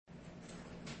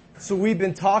So we've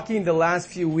been talking the last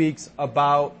few weeks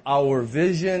about our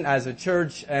vision as a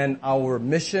church and our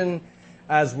mission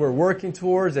as we're working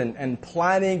towards and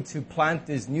planning to plant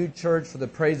this new church for the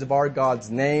praise of our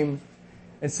God's name.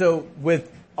 And so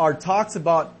with our talks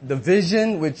about the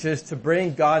vision, which is to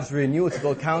bring God's renewal to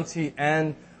Bill County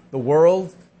and the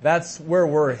world, that's where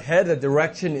we're headed. The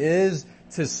direction is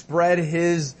to spread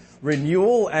His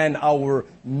renewal, and our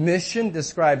mission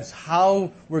describes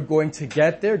how we're going to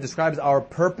get there, describes our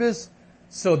purpose.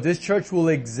 So this church will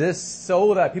exist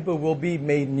so that people will be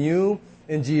made new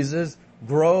in Jesus,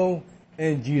 grow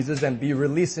in Jesus, and be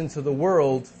released into the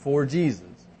world for Jesus.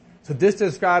 So this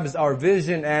describes our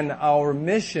vision and our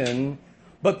mission,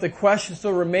 but the question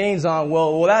still remains on,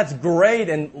 well, that's great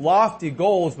and lofty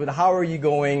goals, but how are you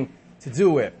going to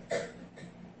do it?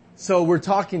 So we're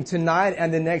talking tonight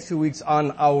and the next 2 weeks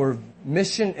on our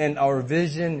mission and our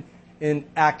vision in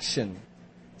action.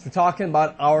 So we're talking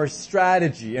about our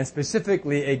strategy, and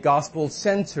specifically a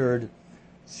gospel-centered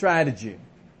strategy.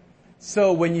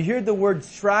 So when you hear the word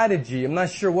strategy, I'm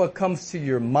not sure what comes to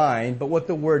your mind, but what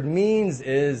the word means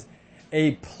is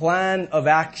a plan of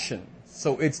action.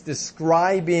 So it's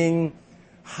describing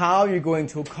how you're going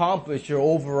to accomplish your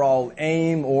overall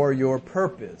aim or your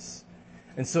purpose.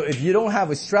 And so if you don't have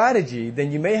a strategy,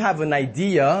 then you may have an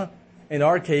idea, in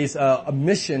our case, a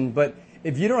mission, but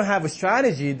if you don't have a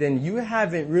strategy, then you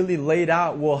haven't really laid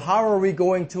out, well, how are we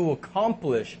going to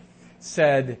accomplish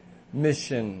said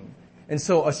mission? And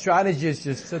so a strategy is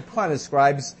just a plan,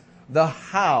 describes the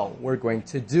how we're going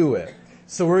to do it.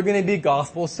 So we're going to be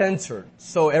gospel-centered.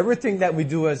 So everything that we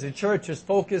do as a church is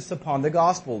focused upon the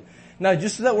gospel. Now,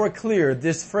 just so that we're clear,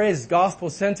 this phrase,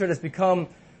 gospel-centered, has become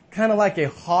kind of like a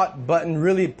hot button,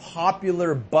 really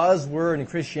popular buzzword in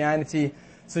Christianity.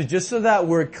 So just so that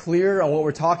we're clear on what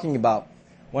we're talking about,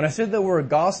 when I said that we're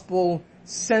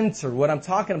gospel-centered, what I'm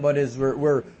talking about is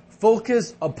we're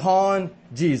focused upon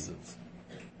Jesus.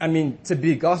 I mean, to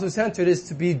be gospel-centered is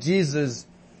to be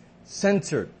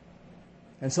Jesus-centered.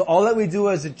 And so all that we do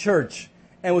as a church,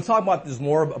 and we'll talk about this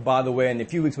more, by the way, in a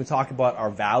few weeks we'll talk about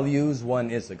our values.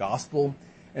 One is the gospel.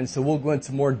 And so we'll go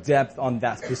into more depth on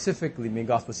that specifically, being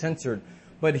gospel-centered.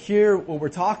 But here, what we're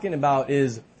talking about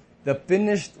is the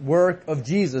finished work of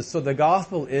Jesus. So the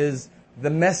gospel is the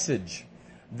message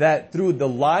that through the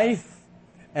life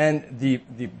and the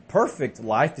perfect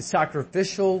life, the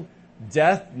sacrificial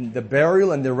death, the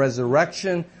burial, and the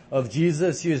resurrection of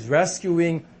Jesus, He is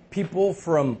rescuing people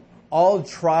from all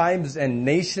tribes and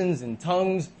nations and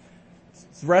tongues,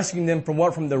 rescuing them from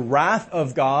what? From the wrath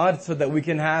of God, so that we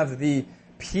can have the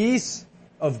peace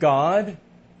of God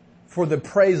for the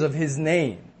praise of His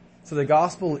name. So the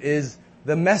gospel is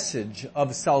the message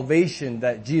of salvation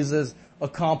that Jesus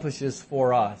accomplishes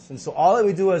for us. And so all that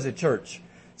we do as a church,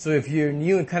 so if you're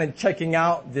new and kind of checking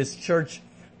out this church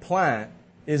plant,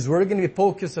 is we're going to be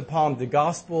focused upon the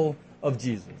gospel of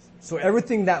Jesus. So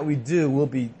everything that we do will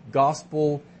be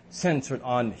gospel-centered,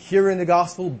 on hearing the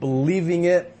gospel, believing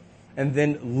it, and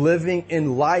then living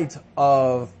in light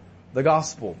of the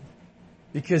gospel.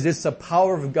 Because it's the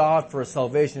power of God for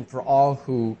salvation for all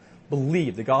who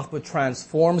believe. The gospel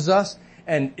transforms us,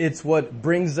 and it's what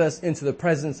brings us into the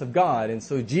presence of God. And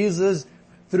so Jesus,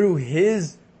 through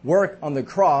His work on the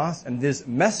cross and this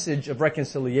message of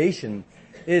reconciliation,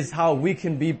 is how we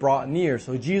can be brought near.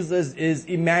 So Jesus is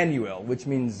Emmanuel, which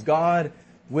means God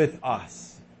with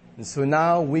us. And so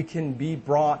now we can be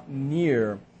brought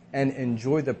near and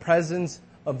enjoy the presence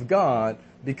of God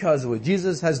because of what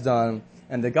Jesus has done.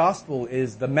 And the gospel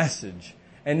is the message.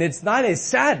 And it's not a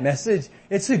sad message,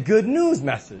 it's a good news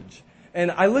message.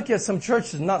 And I look at some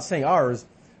churches, not saying ours,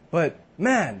 but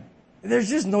man, there's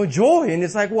just no joy. And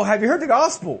it's like, well, have you heard the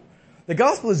gospel? The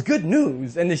gospel is good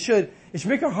news, and it should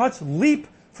make our hearts leap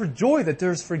for joy that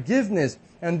there's forgiveness,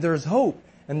 and there's hope,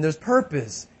 and there's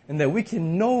purpose, and that we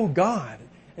can know God.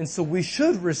 And so we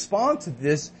should respond to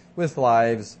this with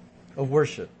lives of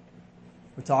worship.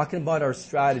 We're talking about our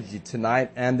strategy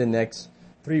tonight and the next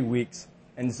 3 weeks.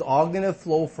 And it's all going to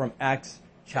flow from Acts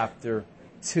chapter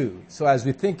 2. So as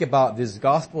we think about this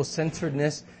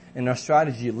gospel-centeredness in our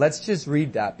strategy, let's just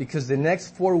read that, because the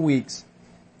next 4 weeks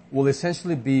will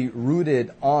essentially be rooted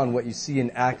on what you see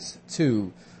in Acts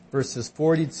 2, verses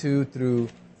 42 through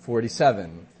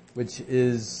 47, which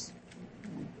is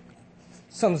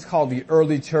sometimes called the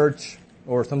early church,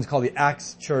 or sometimes called the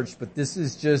Acts church, but this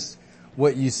is just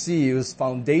what you see. It was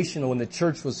foundational when the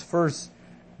church was first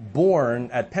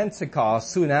born at Pentecost.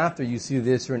 Soon after, you see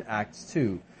this here in Acts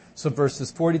 2. So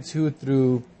verses 42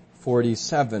 through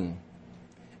 47.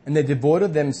 And they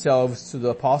devoted themselves to the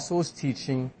apostles'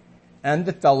 teaching and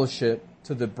the fellowship,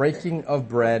 to the breaking of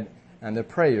bread and the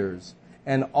prayers.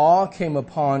 and awe came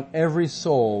upon every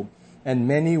soul, and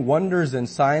many wonders and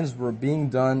signs were being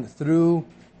done through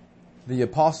the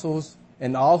apostles,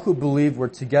 and all who believed were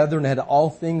together and had all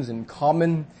things in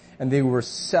common, and they were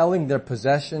selling their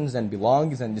possessions and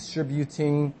belongings and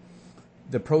distributing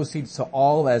the proceeds to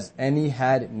all as any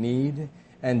had need,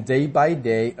 and day by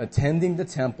day attending the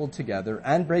temple together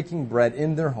and breaking bread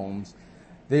in their homes,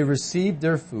 they received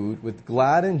their food with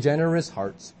glad and generous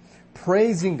hearts,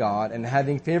 praising God and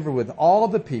having favor with all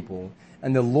of the people.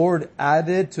 And the Lord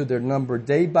added to their number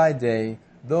day by day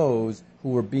those who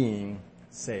were being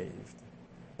saved.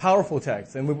 Powerful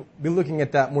text, and we'll be looking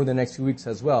at that more the next few weeks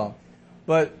as well.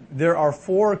 But there are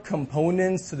 4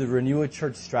 components to the Renewal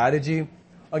Church strategy.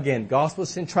 Again, gospel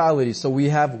centrality. So we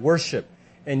have worship,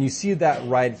 and you see that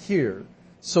right here.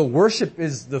 So worship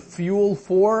is the fuel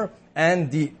for and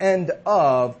the end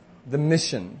of the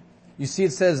mission. You see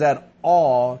it says that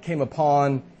awe came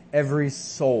upon every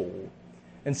soul.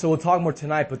 And so we'll talk more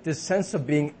tonight, but this sense of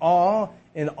being awe,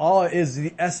 and awe is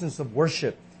the essence of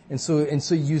worship. And so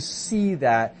you see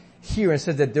that here. It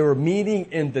says that they were meeting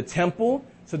in the temple.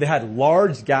 So they had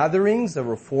large gatherings that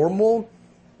were formal,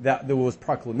 that there was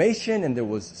proclamation and there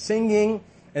was singing.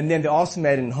 And then they also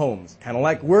met in homes, kind of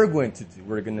like we're going to do.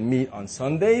 We're going to meet on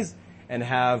Sundays and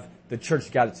have the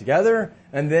church gather together,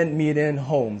 and then meet in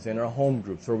homes, in our home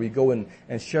groups, where we go and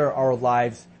share our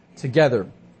lives together.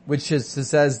 Which is, it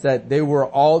says that they were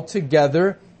all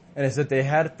together, and it said they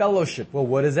had fellowship. Well,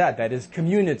 what is that? That is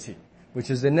community, which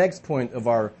is the next point of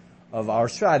our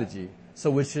strategy.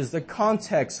 So which is the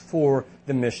context for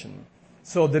the mission.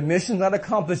 So the mission is not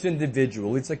accomplished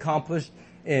individually, it's accomplished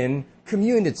in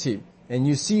community. And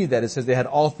you see that it says they had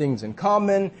all things in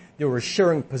common, they were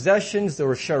sharing possessions, they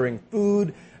were sharing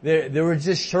food, they were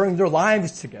just sharing their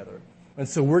lives together. And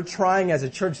so we're trying as a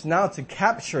church now to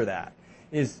capture that,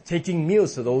 is taking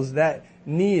meals to those that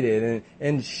need it,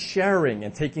 and sharing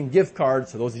and taking gift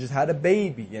cards to those who just had a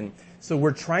baby. And so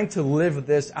we're trying to live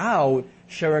this out,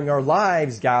 sharing our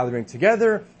lives, gathering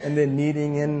together, and then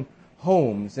meeting in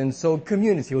homes. And so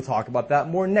community, we'll talk about that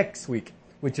more next week,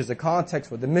 which is a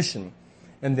context for the mission.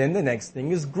 And then the next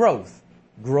thing is growth.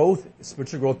 Growth,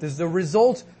 spiritual growth, is the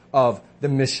result of the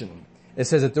mission. It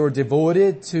says that they were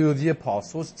devoted to the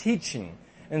apostles' teaching.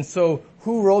 And so,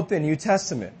 who wrote the New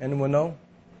Testament? Anyone know?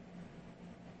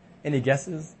 Any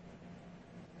guesses?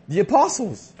 The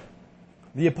apostles.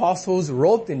 The apostles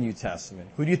wrote the New Testament.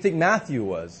 Who do you think Matthew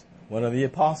was? One of the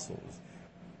apostles.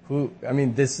 Who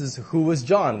was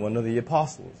John? One of the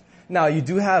apostles. Now, you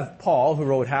do have Paul, who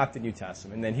wrote half the New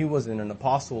Testament, and then he wasn't an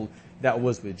apostle that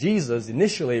was with Jesus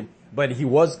initially, but he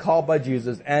was called by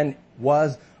Jesus and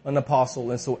was an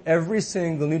apostle. And so every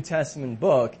single New Testament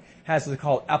book has what's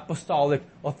called apostolic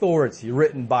authority,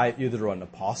 written by either an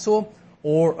apostle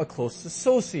or a close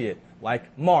associate,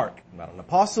 like Mark, not an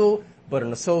apostle, but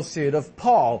an associate of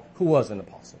Paul, who was an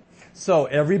apostle. So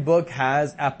every book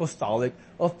has apostolic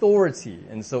authority.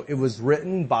 And so it was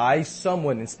written by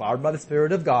someone inspired by the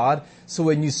Spirit of God. So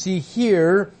when you see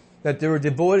here that they were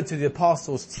devoted to the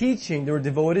apostles' teaching, they were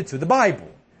devoted to the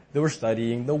Bible. They were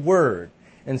studying the Word.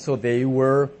 And so they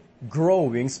were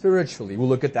growing spiritually. We'll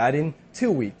look at that in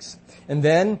 2 weeks. And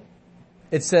then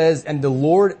it says, and the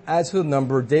Lord adds to the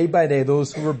number day by day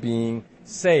those who were being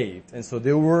saved. And so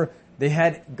they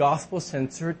had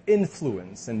gospel-centered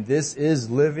influence. And this is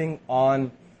living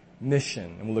on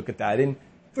mission. And we'll look at that in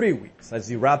 3 weeks as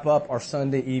we wrap up our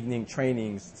Sunday evening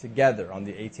trainings together on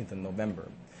the 18th of November.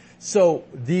 So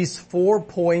these 4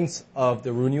 points of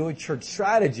the Renewal Church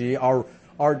strategy are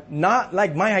not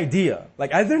like my idea.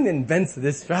 Like, I didn't invent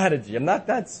this strategy. I'm not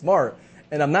that smart,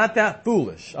 and I'm not that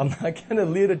foolish. I'm not going to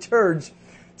lead a church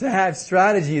to have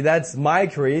strategy that's my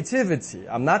creativity.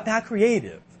 I'm not that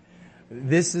creative.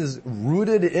 This is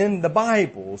rooted in the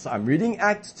Bible. So I'm reading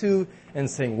Acts 2 and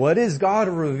saying, what is God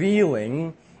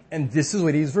revealing? And this is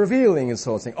what He's revealing. And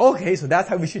so I'm saying, okay, so that's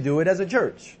how we should do it as a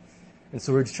church. And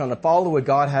so we're just trying to follow what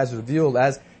God has revealed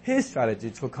as His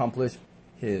strategy to accomplish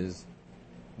His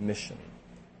mission.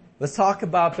 Let's talk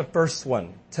about the first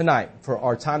one tonight. For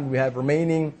our time we have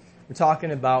remaining, we're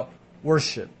talking about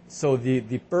worship. So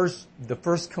the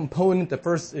first component, the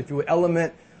first, if you will,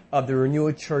 element of the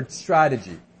Renewal Church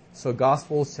strategy. So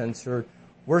gospel-centered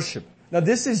worship. Now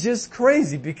this is just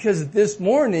crazy because this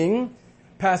morning,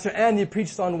 Pastor Andy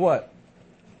preached on what?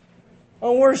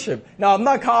 On worship. Now I'm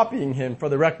not copying him, for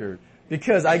the record,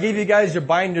 because I gave you guys your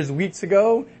binders weeks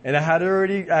ago, and I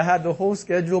had the whole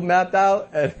schedule mapped out,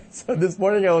 and so this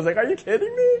morning I was like, are you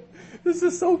kidding me? This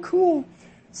is so cool.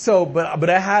 So, but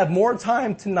I had more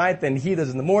time tonight than he does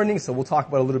in the morning, so we'll talk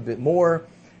about it a little bit more,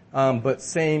 but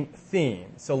same theme.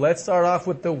 So let's start off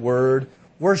with the word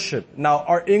worship. Now,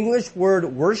 our English word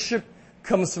worship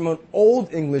comes from an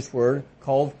old English word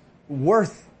called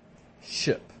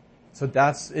worthship. So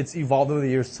it's evolved over the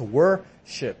years to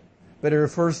worship, but it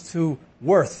refers to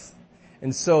worth.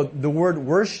 And so the word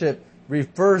worship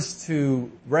refers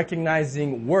to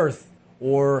recognizing worth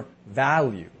or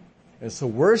value. And so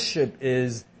worship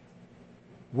is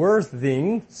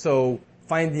worthing, so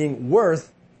finding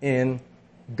worth in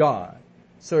God.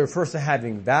 So it refers to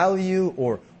having value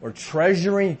or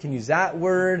treasuring, you can use that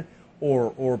word,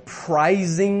 or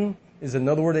prizing is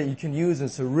another word that you can use. And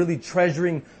so really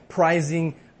treasuring,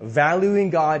 prizing,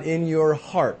 valuing God in your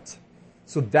heart.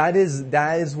 So that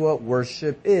is what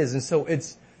worship is. And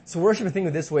so worship, think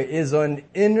of it this way, is an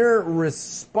inner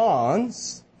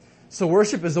response. So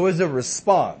worship is always a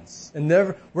response.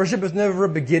 And worship is never a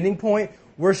beginning point.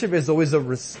 Worship is always a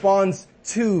response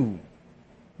to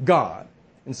God.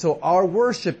 And so our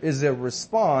worship is a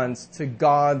response to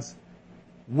God's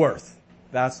worth.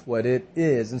 That's what it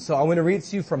is. And so I want to read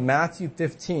to you from Matthew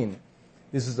 15.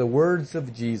 This is the words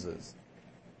of Jesus.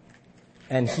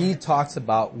 And he talks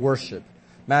about worship.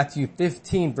 Matthew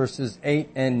 15 verses 8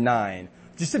 and 9.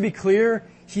 Just to be clear,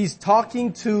 he's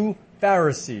talking to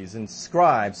Pharisees and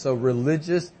scribes, so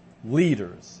religious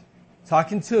leaders.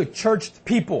 Talking to churched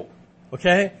people,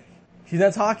 okay? He's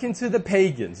not talking to the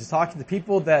pagans. He's talking to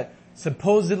people that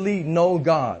supposedly know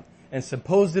God and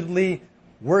supposedly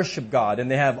worship God, and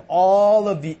they have all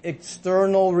of the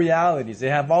external realities. They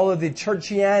have all of the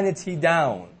churchianity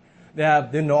down.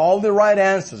 They know all the right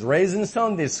answers, raised in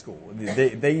Sunday school.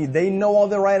 They know all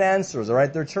the right answers, all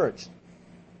right? They're church.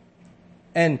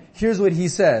 And here's what he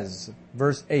says,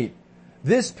 verse 8.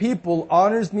 This people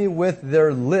honors me with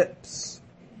their lips,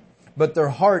 but their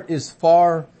heart is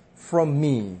far from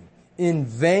me. In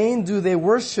vain do they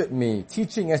worship me,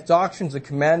 teaching as doctrines the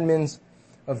commandments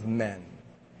of men.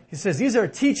 He says these are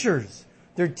teachers.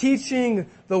 They're teaching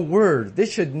the word. They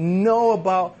should know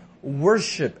about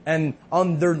worship, and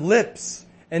on their lips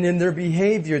and in their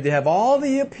behavior, they have all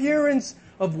the appearance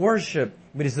of worship.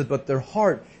 But he says, but their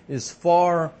heart is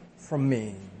far from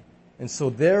me. And so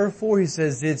therefore, he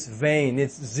says, it's vain,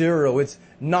 it's zero, it's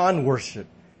non-worship,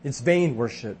 it's vain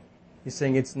worship. He's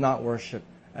saying it's not worship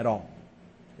at all.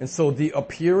 And so the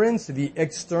appearance, the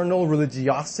external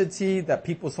religiosity that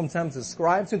people sometimes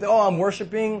ascribe to, oh, I'm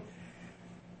worshiping.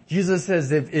 Jesus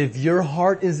says if your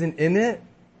heart isn't in it,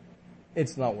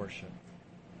 it's not worship.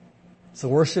 So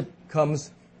worship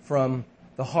comes from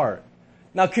the heart.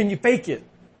 Now, can you fake it?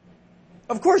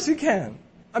 Of course you can.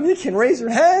 I mean, you can raise your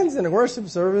hands in a worship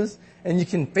service and you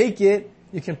can fake it.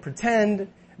 You can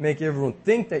pretend, make everyone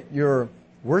think that you're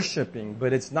worshiping,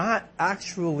 but it's not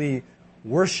actually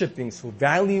worshiping. So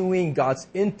valuing God's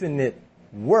infinite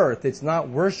worth, it's not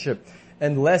worship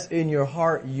unless in your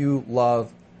heart you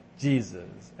love Jesus.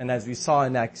 And as we saw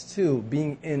in Acts 2,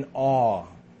 being in awe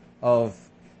of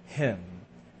Him.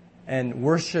 And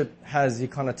worship has the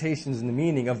connotations and the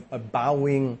meaning of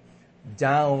bowing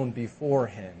down before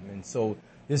Him. And so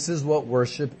this is what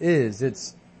worship is.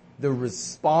 It's the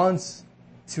response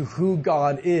to who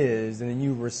God is, and then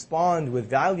you respond with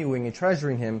valuing and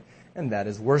treasuring Him, and that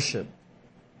is worship.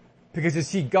 Because you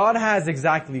see, God has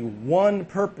exactly one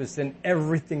purpose in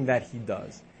everything that He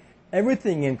does.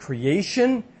 Everything in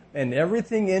creation and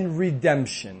everything in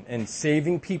redemption and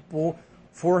saving people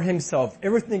for Himself.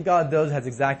 Everything God does has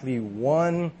exactly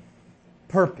one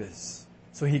purpose.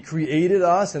 So He created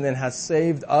us and then has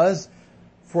saved us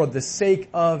for the sake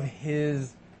of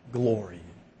His glory.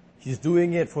 He's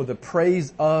doing it for the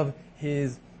praise of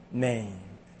His name.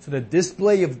 So the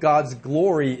display of God's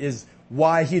glory is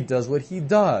why He does what He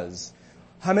does.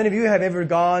 How many of you have ever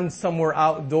gone somewhere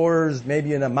outdoors,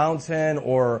 maybe in a mountain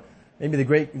or maybe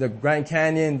the Grand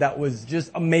Canyon, that was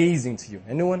just amazing to you?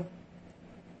 Anyone?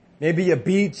 Maybe a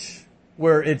beach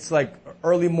where it's like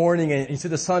early morning and you see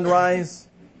the sunrise.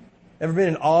 Ever been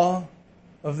in awe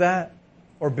of that?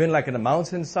 Or been like in a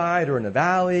mountainside or in a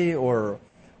valley or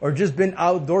just been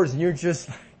outdoors and you're just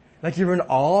like you're in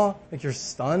awe, like you're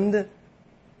stunned?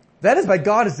 That is by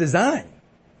God's design.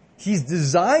 He's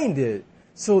designed it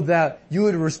so that you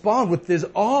would respond with this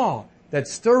awe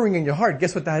that's stirring in your heart.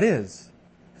 Guess what that is?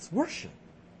 It's worship.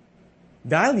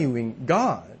 Valuing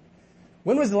God.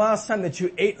 When was the last time that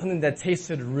you ate something that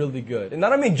tasted really good? And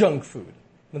I don't mean junk food.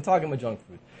 I'm talking about junk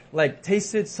food. Like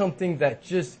tasted something that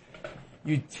just,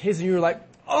 you taste and you're like,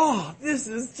 oh, this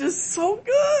is just so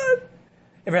good.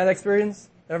 Ever had that experience?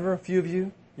 Ever? A few of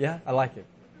you? Yeah, I like it.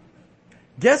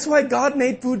 Guess why God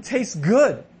made food taste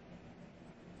good?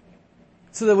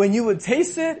 So that when you would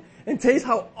taste it and taste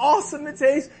how awesome it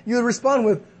tastes, you would respond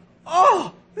with,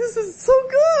 oh, this is so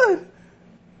good.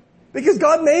 Because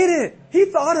God made it. He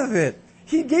thought of it.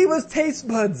 He gave us taste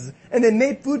buds and they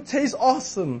made food taste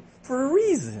awesome for a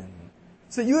reason.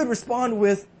 So you would respond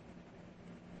with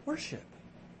worship.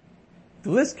 The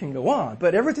list can go on,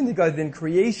 but everything that God did in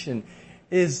creation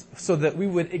is so that we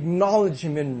would acknowledge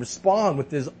Him and respond with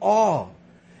His awe.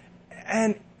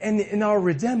 And in our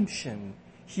redemption,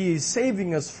 He is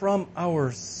saving us from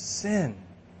our sin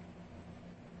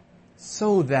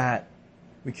so that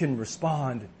we can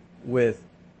respond with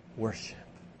worship,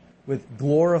 with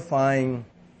glorifying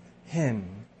Him.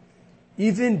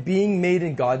 Even being made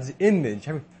in God's image.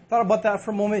 Have you thought about that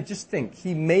for a moment? Just think.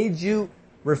 He made you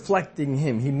reflecting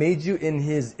Him. He made you in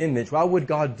His image. Why would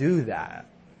God do that?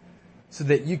 So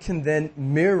that you can then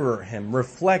mirror Him,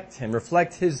 reflect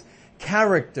His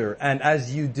character. And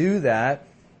as you do that,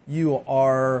 you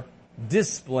are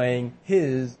displaying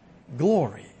His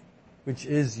glory, which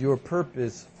is your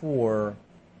purpose for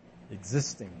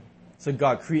existing. So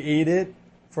God created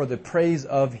for the praise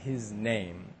of His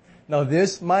name. Now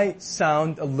this might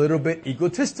sound a little bit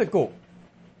egotistical.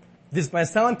 This might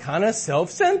sound kind of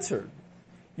self-centered.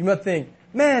 You might think,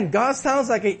 man, God sounds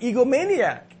like an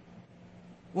egomaniac.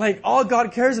 Like all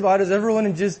God cares about is everyone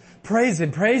and just praise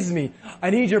Him, praise me. I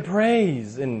need your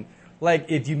praise. And like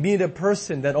if you meet a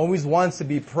person that always wants to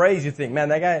be praised, you think, man,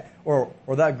 that guy or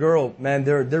that girl, man,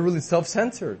 they're really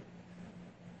self-centered.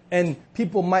 And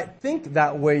people might think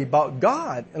that way about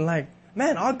God. And like,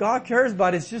 man, all God cares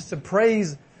about is just to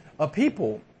praise a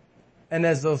people. And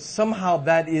as though somehow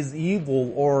that is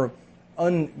evil or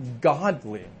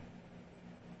ungodly.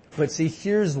 But see,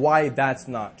 here's why that's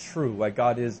not true. Why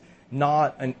God is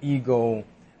not an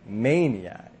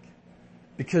egomaniac.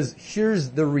 Because here's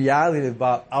the reality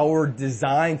about our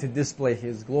design to display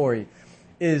His glory.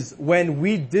 Is when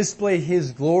we display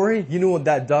His glory, you know what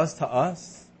that does to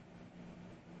us?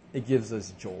 It gives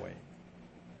us joy.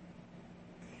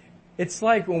 It's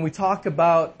like when we talk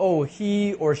about, oh,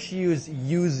 he or she is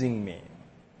using me.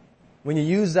 When you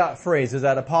use that phrase, is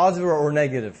that a positive or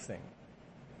negative thing?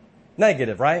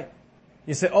 Negative, right?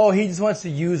 You say, oh, he just wants to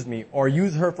use me, or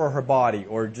use her for her body,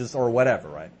 or whatever,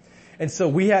 right? And so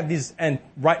we have these, and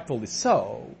rightfully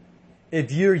so,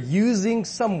 if you're using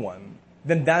someone,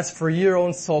 then that's for your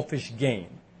own selfish gain.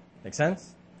 Make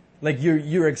sense? Like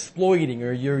you're exploiting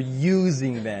or you're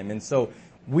using them. And so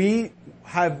we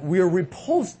are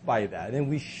repulsed by that, and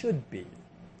we should be.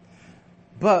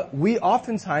 But we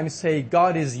oftentimes say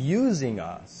God is using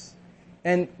us,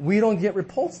 and we don't get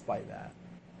repulsed by that.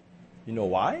 You know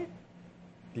why?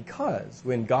 Because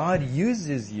when God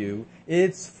uses you,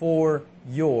 it's for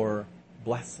your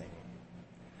blessing.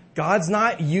 God's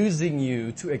not using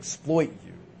you to exploit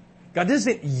you. God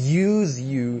doesn't use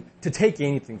you to take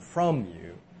anything from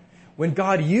you. When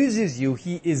God uses you,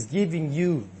 He is giving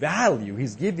you value.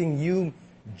 He's giving you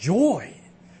joy.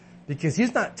 Because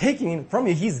He's not taking it from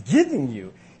you, He's giving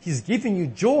you. He's giving you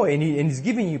joy and He's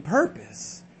giving you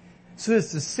purpose. So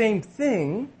it's the same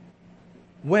thing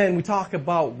when we talk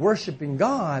about worshiping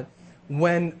God.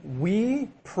 When we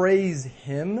praise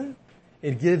Him,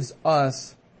 it gives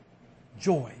us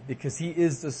joy because He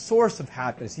is the source of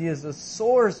happiness. He is the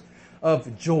source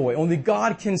of joy. Only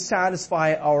God can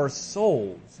satisfy our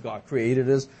souls. God created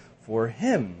us for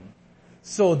Him.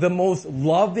 So the most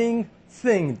loving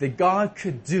thing that God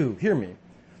could do, hear me,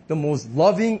 the most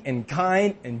loving and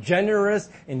kind and generous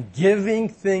and giving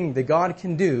thing that God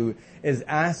can do is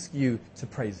ask you to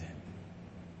praise Him.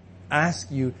 Ask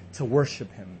you to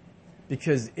worship Him.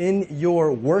 Because in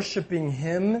your worshiping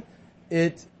Him,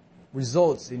 it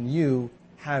results in you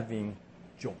having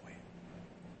joy.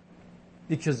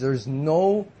 Because there's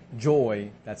no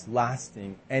joy that's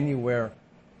lasting anywhere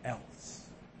else.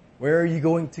 Where are you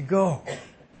going to go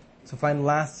to find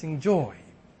lasting joy?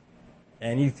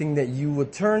 Anything that you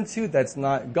would turn to that's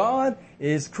not God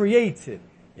is created.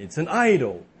 It's an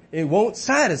idol. It won't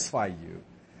satisfy you.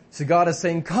 So God is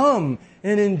saying, come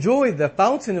and enjoy the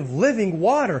fountain of living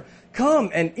water. Come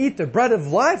and eat the bread of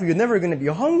life. You're never going to be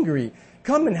hungry.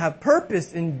 Come and have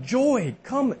purpose and joy.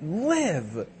 Come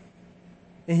live.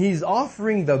 And He's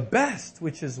offering the best,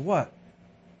 which is what?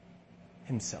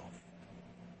 Himself.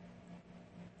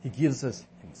 He gives us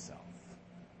Himself.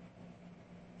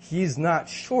 He's not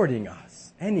shorting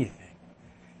us anything.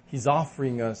 He's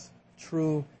offering us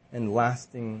true and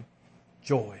lasting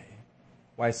joy.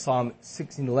 Why Psalm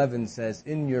 16:11 says,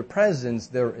 in your presence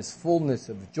there is fullness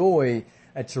of joy,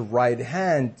 at your right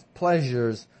hand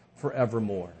pleasures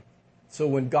forevermore. So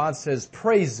when God says,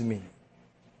 praise me,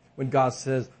 when God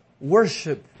says,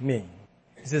 worship me,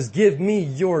 He says, give me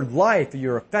your life,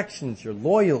 your affections, your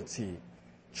loyalty,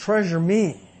 treasure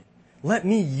me, let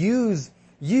me use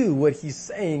you. What He's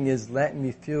saying is, let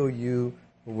me fill you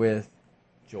with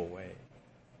joy.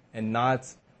 and not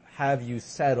have you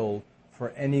settle for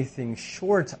anything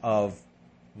short of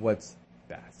what's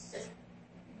best.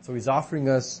 So He's offering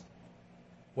us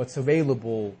what's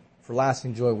available for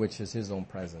lasting joy, which is His own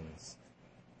presence.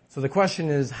 So the question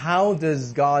is, how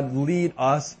does God lead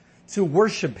us to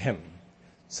worship Him?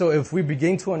 So if we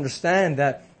begin to understand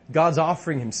that God's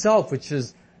offering Himself, which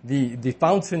is the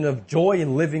fountain of joy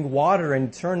and living water and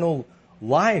eternal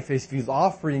life, if He's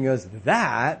offering us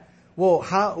that, well,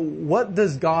 what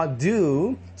does God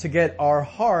do to get our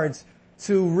hearts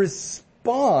to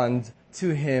respond to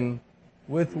Him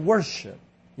with worship?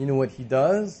 You know what He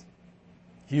does?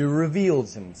 He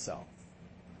reveals Himself.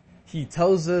 He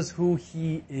tells us who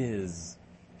He is.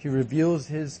 He reveals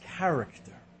His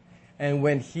character. And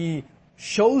when He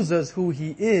shows us who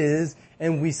He is,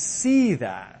 and we see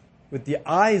that with the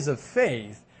eyes of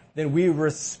faith, then we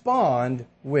respond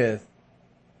with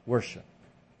worship.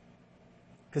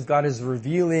 Because God is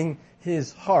revealing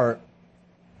His heart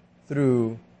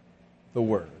through the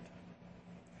Word.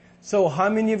 So how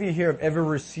many of you here have ever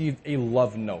received a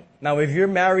love note? Now, if you're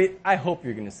married, I hope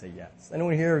you're going to say yes.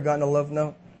 Anyone here have gotten a love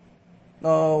note?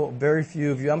 No, very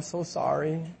few of you. I'm so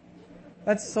sorry.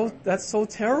 That's so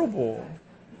terrible.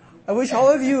 I wish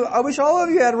all of you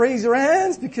had raised your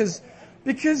hands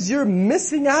because you're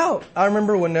missing out. I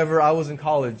remember whenever I was in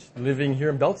college, living here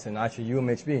in Belton, actually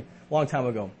UMHB, a long time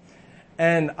ago.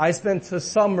 And I spent the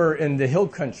summer in the hill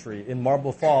country in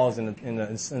Marble Falls in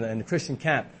the Christian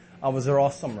camp. I was there all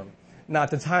summer. Now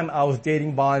at the time I was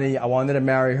dating Bonnie. I wanted to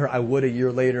marry her. I would a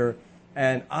year later.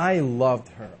 And I loved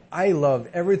her. I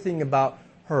loved everything about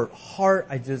her heart.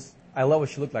 I love what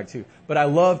she looked like too. But I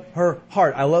loved her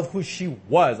heart. I loved who she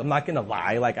was. I'm not gonna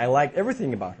lie. I liked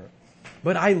everything about her.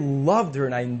 But I loved her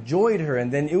and I enjoyed her.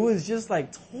 And then it was just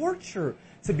like torture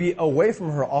to be away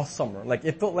from her all summer.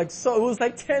 It felt like it was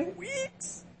like 10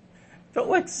 weeks. It felt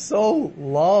like so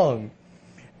long.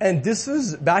 And this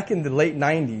was back in the late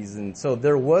 90s. And so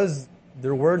there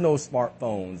were no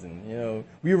smartphones, and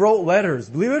we wrote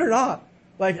letters, believe it or not.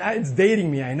 It's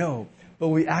dating me, I know. But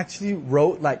we actually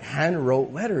wrote hand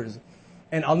wrote letters.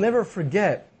 And I'll never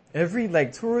forget, every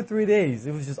 2 or 3 days,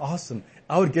 it was just awesome.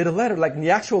 I would get a letter, in the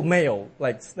actual mail,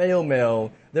 snail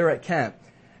mail, there at camp.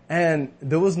 And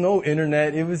there was no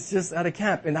internet, it was just at a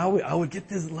camp. And I would get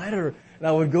this letter, and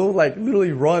I would go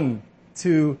literally run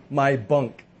to my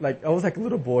bunk. I was like a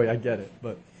little boy, I get it.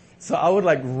 But so I would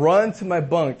run to my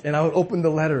bunk and I would open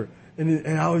the letter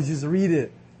and I would just read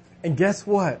it. And guess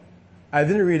what? I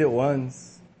didn't read it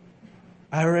once.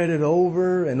 I read it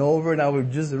over and over, and I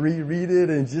would just reread it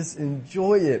and just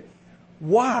enjoy it.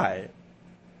 Why?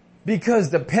 Because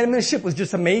the penmanship was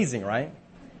just amazing, right?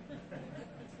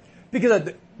 Because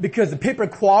the paper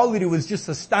quality was just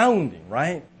astounding,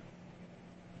 right?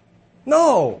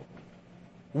 No.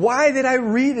 Why did I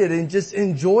read it and just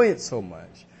enjoy it so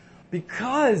much?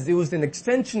 Because it was an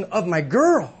extension of my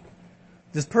girl.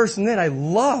 This person that I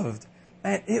loved.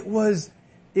 And it was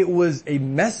a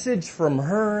message from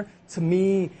her to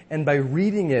me, and by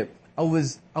reading it, I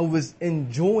was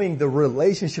enjoying the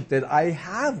relationship that I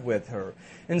have with her.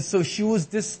 And so she was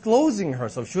disclosing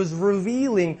herself. She was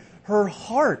revealing her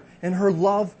heart and her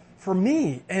love for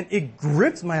me. And it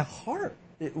gripped my heart.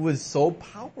 It was so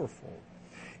powerful.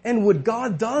 And what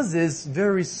God does is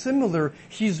very similar.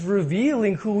 He's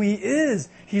revealing who He is.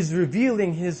 He's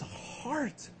revealing His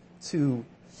heart to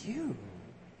you.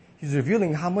 He's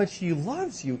revealing how much He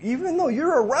loves you, even though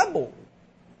you're a rebel.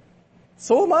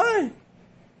 So am I.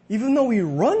 Even though we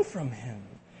run from Him.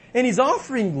 And He's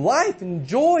offering life and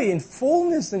joy and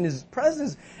fullness in His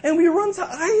presence. And we run to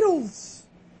idols.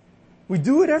 We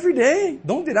do it every day.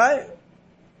 Don't deny it.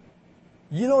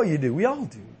 You know you do. We all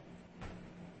do.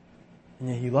 And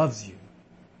yet He loves you.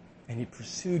 And He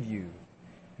pursued you.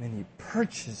 And then He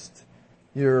purchased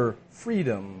your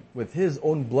freedom with His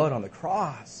own blood on the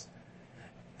cross.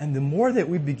 And the more that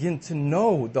we begin to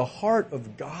know the heart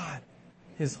of God,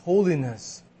 His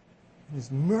holiness,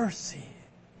 His mercy,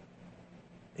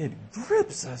 it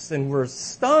grips us and we're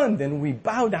stunned and we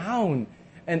bow down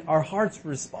and our hearts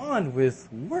respond with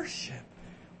worship,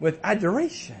 with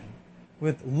adoration,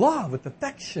 with love, with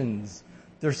affections.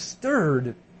 They're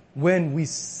stirred when we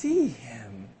see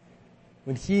Him,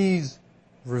 when He's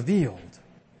revealed.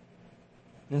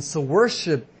 And so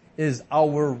worship is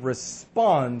our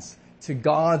response to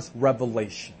God's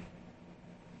revelation.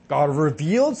 God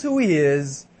reveals who He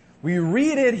is. We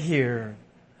read it here.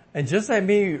 And just like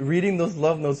me reading those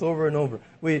love notes over and over,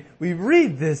 we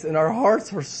read this and our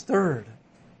hearts are stirred.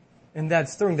 And that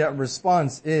stirring, that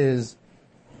response is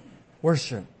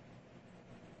worship.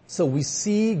 So we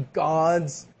see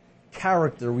God's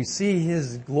character. We see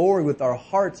His glory with our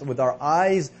hearts, with our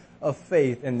eyes of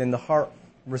faith, and then the heart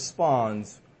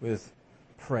responds with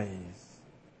praise.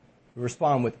 We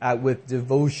respond with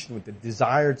devotion, with the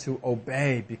desire to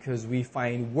obey, because we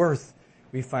find worth,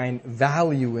 we find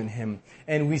value in Him,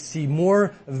 and we see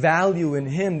more value in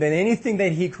Him than anything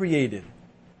that He created.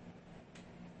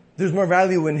 There's more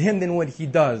value in Him than what He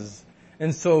does.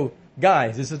 And so,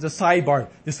 guys, this is a sidebar.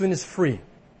 This one is free.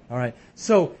 Alright?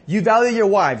 So, you value your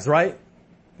wives, right?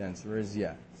 The answer is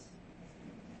yes.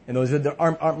 And those that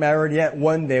aren't married yet,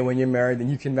 one day when you're married, then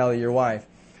you can value your wife.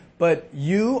 But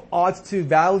you ought to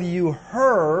value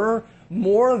her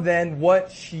more than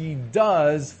what she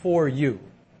does for you.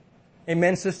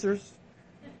 Amen, sisters?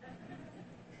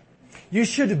 You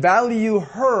should value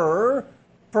her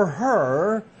for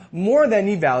her more than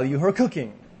you value her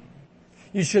cooking.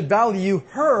 You should value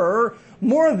her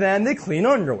more than the clean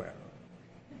underwear.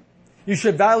 You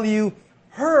should value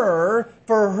her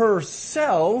for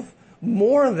herself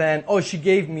more than, oh, she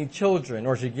gave me children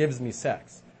or she gives me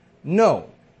sex. No,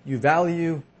 you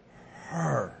value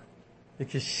her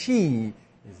because she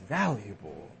is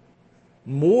valuable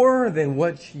more than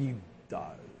what she does.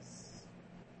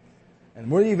 And the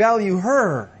more you value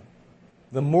her,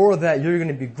 the more that you're going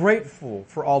to be grateful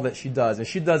for all that she does. And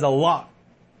she does a lot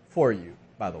for you,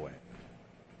 by the way.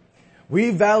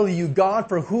 We value God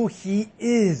for who He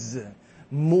is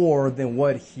more than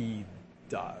what He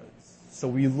does. So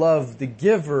we love the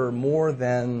giver more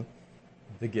than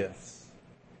the gifts.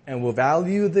 And we'll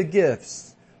value the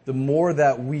gifts the more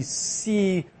that we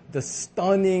see the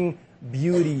stunning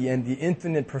beauty and the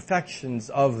infinite perfections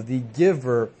of the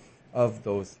giver of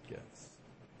those gifts.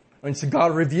 And so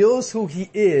God reveals who He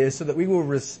is so that we will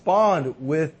respond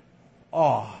with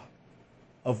awe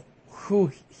of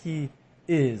who He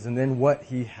is and then what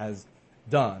He has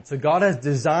done. So God has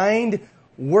designed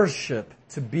worship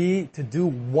to do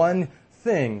one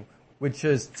thing, which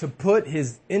is to put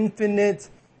His infinite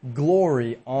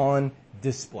glory on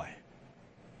display.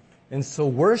 And so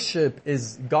worship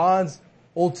is God's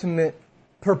ultimate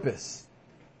purpose.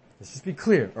 Let's just be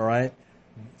clear, alright?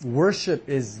 Worship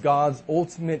is God's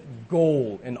ultimate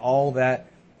goal in all that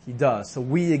He does. So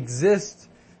we exist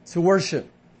to worship.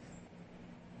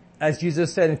 As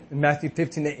Jesus said in Matthew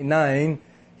 15:8-9,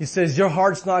 He says, your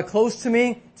heart's not close to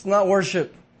me, it's not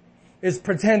worship. It's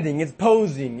pretending, it's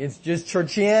posing, it's just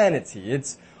churchianity.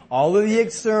 It's all of the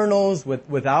externals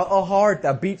without a heart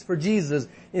that beats for Jesus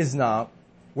is not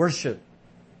worship.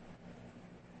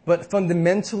 But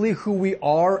fundamentally who we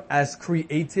are as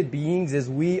created beings is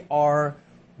we are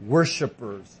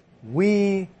worshipers.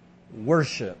 We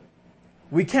worship.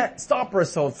 We can't stop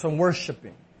ourselves from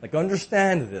worshiping. Like,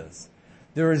 understand this.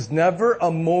 There is never a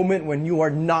moment when you are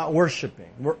not worshiping.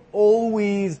 We're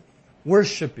always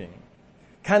worshiping.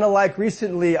 Kind of like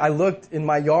recently I looked in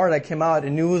my yard, I came out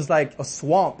and it was like a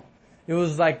swamp. It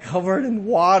was like covered in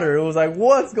water. It was like,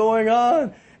 what's going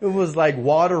on? It was like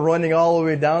water running all the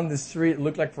way down the street. It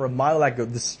looked like for a mile like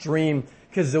the stream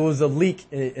because there was a leak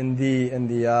in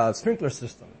the sprinkler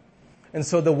system. And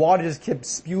so the water just kept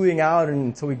spewing out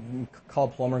until we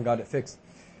called a plumber and got it fixed.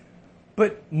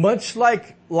 But much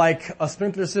like a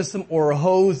sprinkler system or a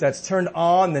hose that's turned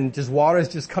on and just water is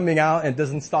just coming out and it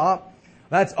doesn't stop,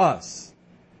 that's us.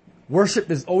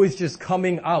 Worship is always just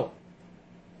coming out.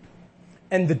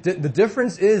 And the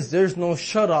difference is there's no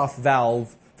shut-off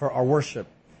valve for our worship.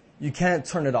 You can't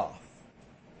turn it off.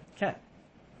 Can't.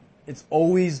 It's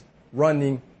always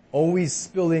running, always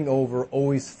spilling over,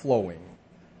 always flowing.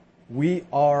 We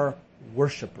are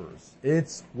worshipers.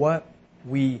 It's what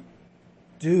we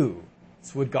do.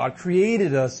 It's what God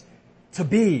created us to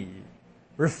be.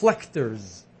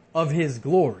 Reflectors of His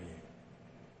glory.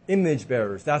 Image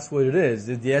bearers. That's what it is.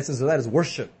 The essence of that is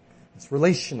worship. It's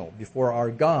relational before our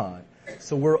God.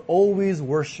 So we're always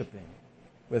worshiping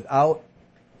without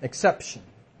exception.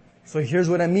 So here's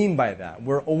what I mean by that.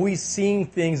 We're always seeing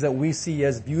things that we see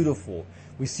as beautiful.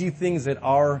 We see things that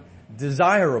are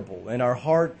desirable and our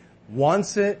heart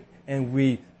wants it and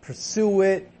we pursue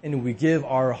it and we give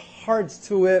our hearts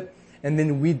to it and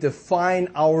then we define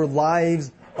our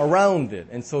lives around it.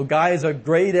 And so guys are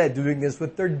great at doing this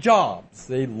with their jobs.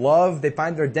 They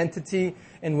find their identity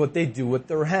in what they do with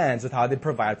their hands, with how they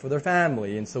provide for their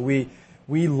family. And so we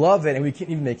love it and we can't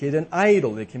even make it an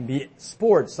idol. It can be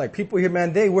sports. Like people here,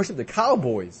 man, they worship the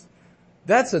Cowboys.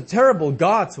 That's a terrible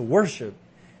God to worship.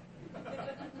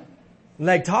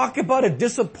 Like talk about a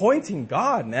disappointing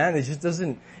God, man. It just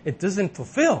doesn't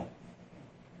fulfill.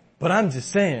 But I'm just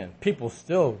saying, people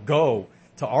still go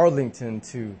to Arlington,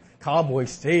 to Cowboy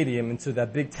Stadium, and to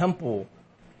that big temple,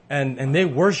 and they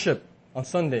worship on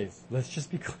Sundays. Let's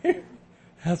just be clear.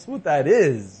 That's what that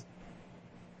is.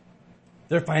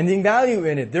 They're finding value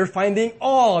in it. They're finding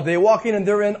awe. They walk in and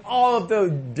they're in awe of the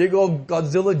big old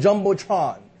Godzilla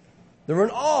Jumbotron. They're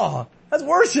in awe. That's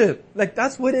worship. Like,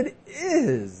 that's what it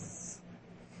is.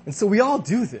 And so we all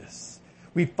do this.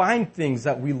 We find things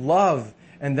that we love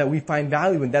and that we find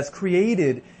value in, that's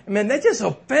created. And man, that just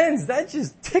offends, that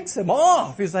just ticks him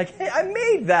off. He's like, hey, I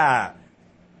made that.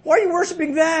 Why are you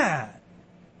worshiping that?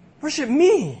 Worship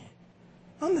me.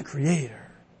 I'm the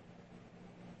creator.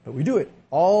 But we do it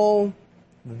all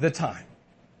the time.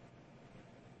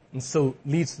 And so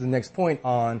leads to the next point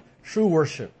on true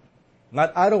worship.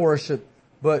 Not idol worship,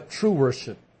 but true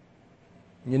worship.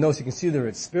 And you notice you can see there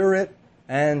it's spirit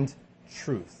and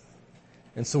truth.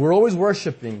 And so we're always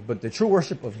worshiping, but the true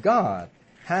worship of God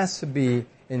has to be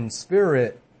in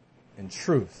spirit and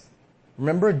truth.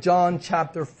 Remember John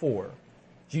chapter 4.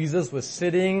 Jesus was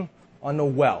sitting on a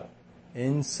well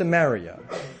in Samaria,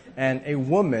 and a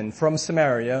woman from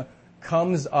Samaria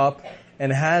comes up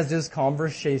and has this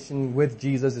conversation with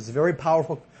Jesus. It's a very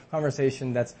powerful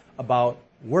conversation that's about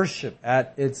worship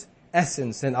at its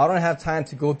essence. And I don't have time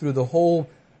to go through the whole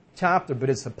chapter, but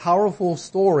it's a powerful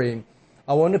story.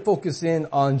 I want to focus in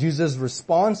on Jesus'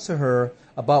 response to her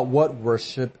about what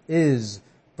worship is.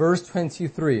 Verse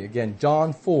 23, again,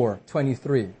 John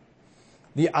 4:23.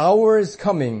 The hour is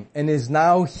coming and is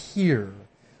now here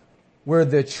where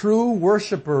the true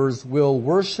worshipers will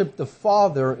worship the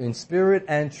Father in spirit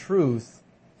and truth,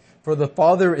 for the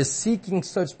Father is seeking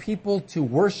such people to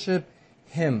worship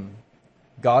Him.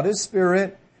 God is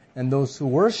spirit, and those who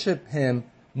worship Him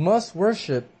must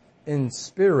worship in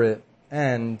spirit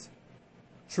and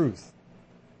truth.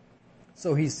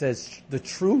 So he says the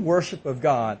true worship of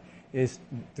God is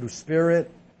through spirit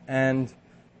and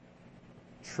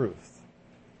truth.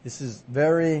 This is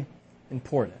very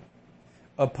important.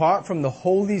 Apart from the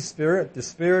Holy Spirit, the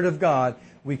Spirit of God,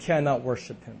 we cannot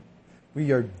worship Him.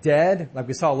 We are dead, like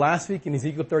we saw last week in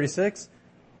Ezekiel 36.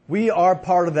 We are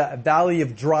part of that valley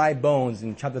of dry bones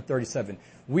in chapter 37.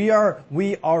 We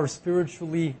are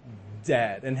spiritually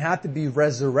dead and have to be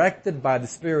resurrected by the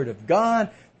Spirit of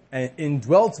God and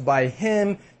indwelt by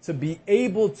Him to be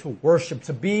able to worship,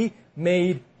 to be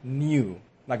made new.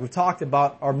 Like we talked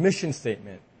about our mission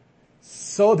statement.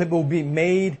 So that people will be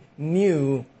made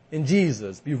new in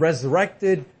Jesus, be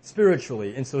resurrected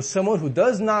spiritually. And so someone who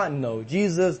does not know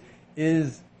Jesus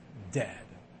is dead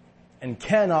and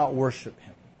cannot worship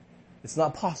Him. It's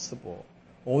not possible.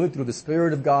 Only through the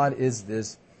Spirit of God is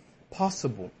this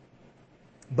possible.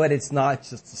 But it's not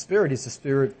just the Spirit, it's the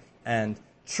Spirit and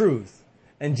truth.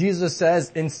 And Jesus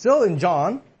says, and still in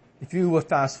John, if you will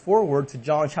fast forward to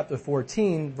John chapter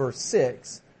 14, verse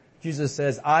 6, Jesus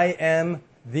says, I am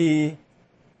the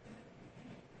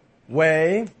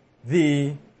way,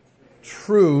 the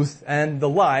truth, and the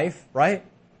life, right?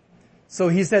 So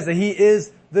He says that He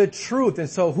is the truth. And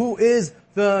so who is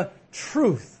the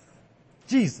truth?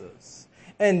 Jesus.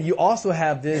 And you also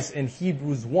have this in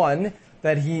Hebrews 1,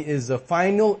 that He is the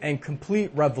final and complete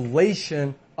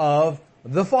revelation of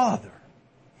the Father.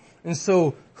 And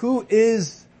so who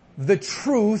is the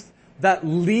truth that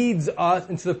leads us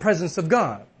into the presence of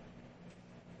God?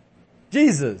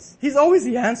 Jesus. He's always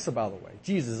the answer, by the way.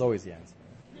 Jesus is always the answer.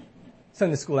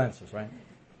 Sunday school answers, right?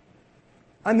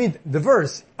 I mean, the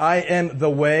verse, I am the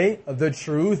way, the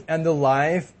truth, and the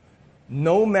life.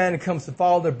 No man comes to the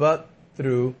Father but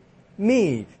through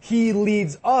me. He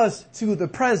leads us to the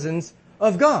presence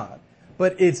of God.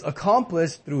 But it's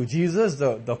accomplished through Jesus,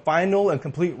 the final and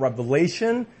complete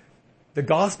revelation, the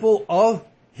gospel of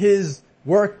His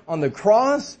work on the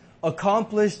cross,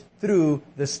 accomplished through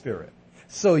the Spirit.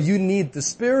 So you need the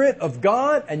Spirit of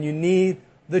God and you need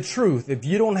the truth. If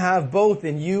you don't have both,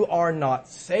 then you are not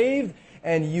saved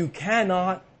and you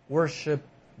cannot worship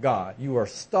God. You are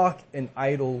stuck in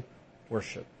idol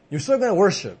worship. You're still going to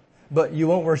worship, but you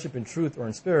won't worship in truth or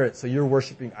in spirit, so you're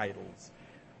worshiping idols.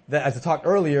 That, as I talked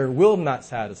earlier, will not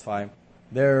satisfy.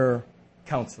 They're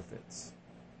counterfeits.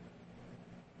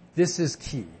 This is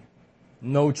key.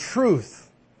 No truth,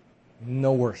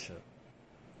 no worship.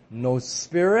 No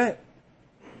spirit,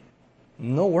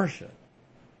 no worship.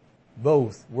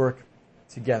 Both work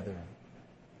together.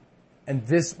 And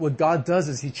this, what God does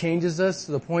is He changes us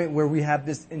to the point where we have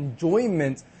this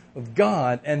enjoyment of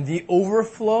God, and the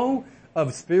overflow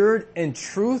of spirit and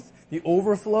truth, the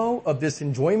overflow of this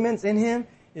enjoyment in Him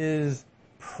is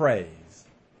praise.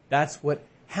 That's what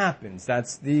happens.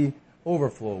 That's the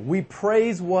overflow. We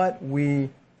praise what we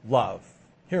love.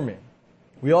 Hear me.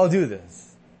 We all do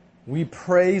this. We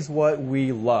praise what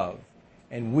we love,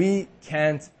 and we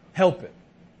can't help it.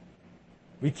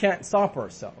 We can't stop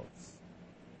ourselves.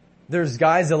 There's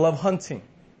guys that love hunting.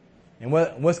 And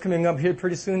what's coming up here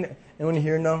pretty soon? Anyone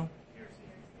here know?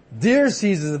 Deer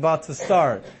season is about to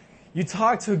start. You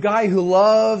talk to a guy who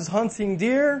loves hunting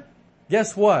deer,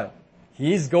 guess what?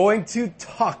 He's going to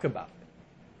talk about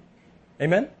it.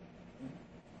 Amen?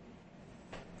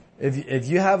 If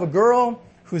you have a girl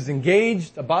who's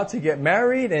engaged, about to get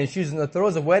married, and she's in the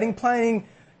throes of wedding planning,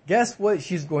 guess what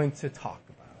she's going to talk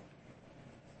about?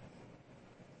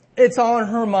 It's on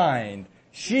her mind.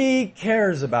 She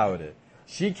cares about it.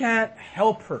 She can't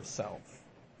help herself.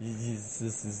 This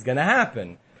is gonna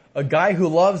happen. A guy who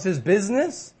loves his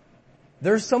business,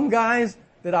 there's some guys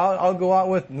that I'll go out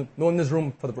with, no in this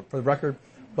room for the record,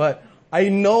 but I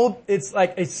know it's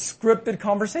like a scripted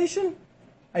conversation.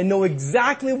 I know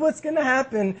exactly what's gonna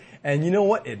happen, and you know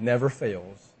what? It never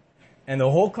fails. And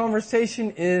the whole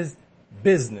conversation is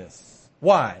business.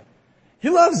 Why? He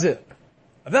loves it.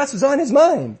 That's what's on his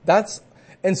mind.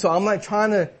 And so I'm like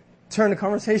trying to turn the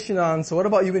conversation on, so what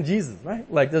about you and Jesus, right?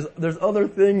 Like there's other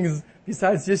things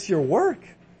besides just your work.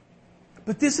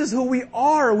 But this is who we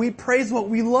are. We praise what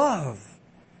we love.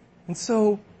 And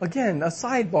so, again, a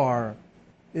sidebar.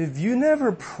 If you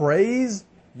never praise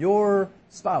your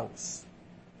spouse,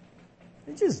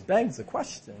 it just begs the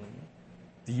question,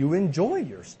 do you enjoy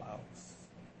your spouse?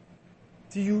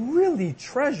 Do you really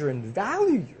treasure and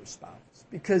value your spouse?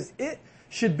 Because it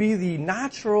should be the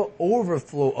natural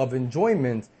overflow of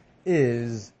enjoyment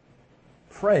is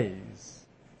praise.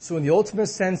 So in the ultimate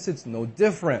sense, it's no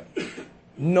different.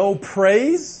 No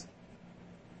praise,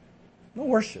 no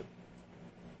worship.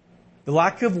 The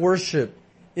lack of worship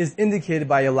is indicated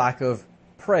by a lack of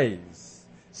praise.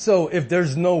 So if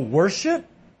there's no worship,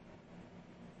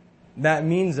 that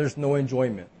means there's no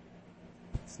enjoyment.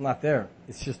 It's not there.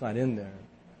 It's just not in there.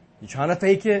 You're trying to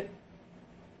fake it,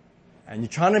 and you're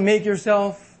trying to make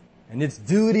yourself, and it's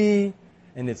duty,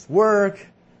 and it's work,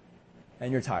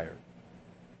 and you're tired.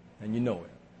 And you know it.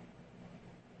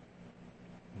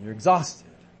 And you're exhausted.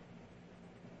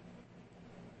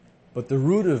 But the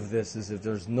root of this is if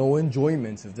there's no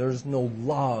enjoyment, if there's no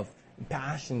love and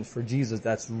passion for Jesus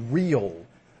that's real,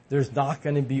 there's not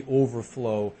going to be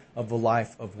overflow of a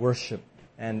life of worship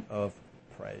and of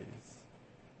praise.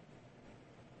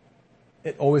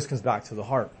 It always comes back to the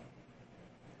heart.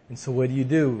 And so what do you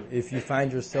do if you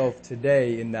find yourself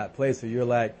today in that place where you're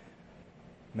like,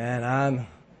 man,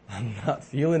 I'm not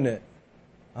feeling it.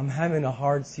 I'm having a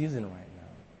hard season right now.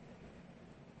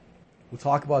 We'll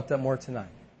talk about that more tonight.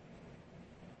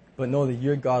 But know that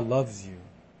your God loves you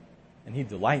and He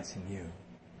delights in you.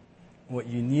 What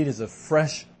you need is a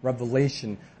fresh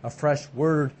revelation, a fresh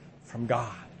word from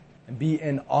God. And be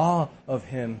in awe of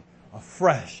Him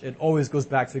afresh. It always goes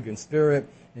back to in spirit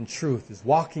and truth. Is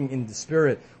walking in the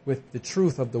spirit with the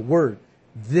truth of the word.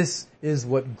 This is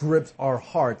what grips our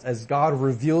hearts. As God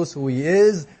reveals who He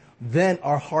is, then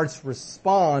our hearts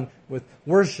respond with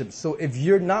worship. So if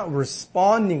you're not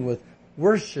responding with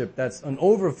worship, that's an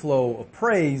overflow of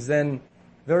praise, then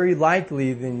very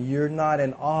likely then you're not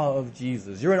in awe of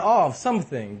Jesus. You're in awe of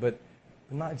something, but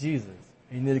not Jesus.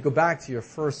 And you need to go back to your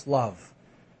first love.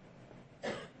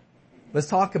 Let's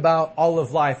talk about all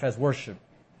of life as worship.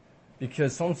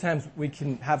 Because sometimes we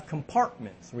can have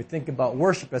compartments. We think about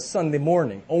worship as Sunday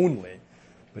morning only.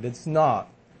 But it's not.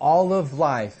 All of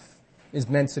life is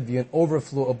meant to be an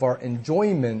overflow of our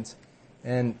enjoyment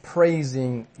and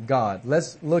praising God.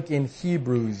 Let's look in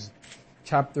Hebrews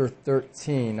chapter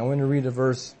 13. I want to read a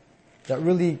verse that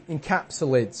really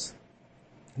encapsulates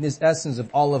this essence of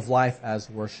all of life as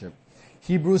worship.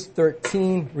 Hebrews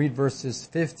 13, read verses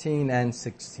 15 and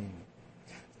 16.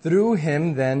 Through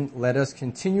Him then let us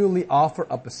continually offer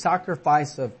up a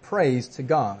sacrifice of praise to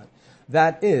God.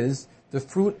 That is the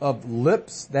fruit of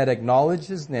lips that acknowledge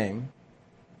His name.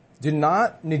 Do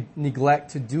not neglect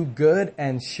to do good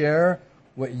and share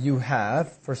what you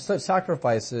have, for such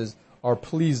sacrifices are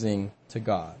pleasing to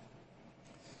God.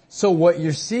 So what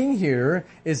you're seeing here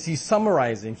is he's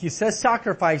summarizing. He says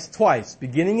sacrifice twice.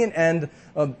 Beginning and end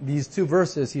of these two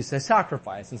verses, he says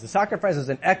sacrifice. And so sacrifice is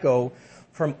an echo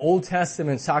from Old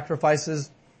Testament sacrifices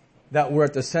that were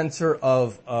at the center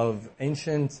of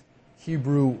ancient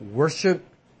Hebrew worship.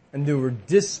 And they were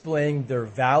displaying their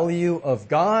value of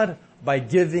God by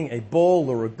giving a bull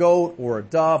or a goat or a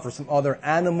dove or some other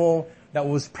animal that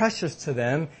was precious to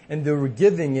them, and they were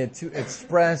giving it to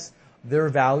express their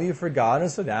value for God,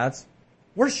 and so that's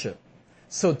worship.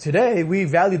 So today, we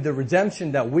value the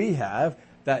redemption that we have,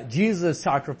 that Jesus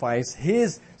sacrificed,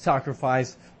 His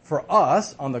sacrifice for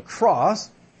us on the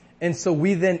cross, and so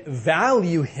we then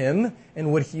value Him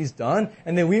and what He's done,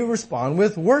 and then we respond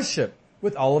with worship,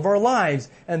 with all of our lives.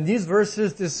 And these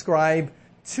verses describe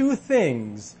two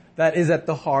things that is at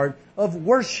the heart of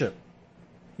worship.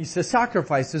 He says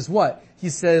sacrifice is what? He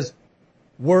says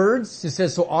words. It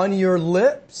says, so on your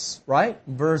lips, right?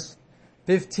 Verse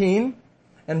 15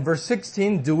 and verse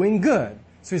 16, doing good.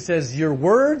 So he says your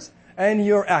words and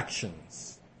your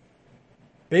actions.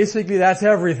 Basically, that's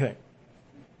everything.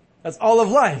 That's all of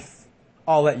life.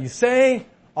 All that you say,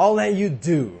 all that you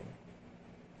do.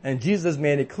 And Jesus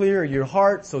made it clear, your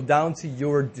heart, so down to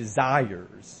your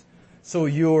desires. So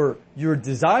your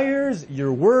desires,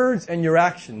 your words, and your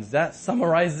actions, that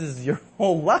summarizes your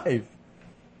whole life.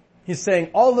 He's saying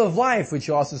all of life, which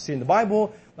you also see in the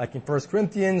Bible, like in 1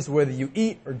 Corinthians, whether you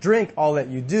eat or drink, all that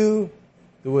you do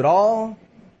it all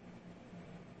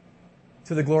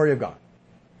to the glory of God.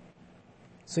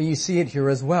 So you see it here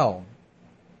as well.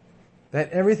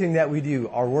 That everything that we do,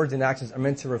 our words and actions, are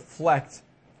meant to reflect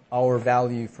our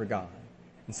value for God.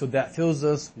 And so that fills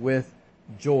us with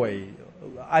joy.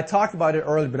 I talked about it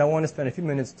earlier, but I want to spend a few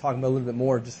minutes talking about a little bit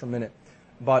more, just for a minute,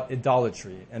 about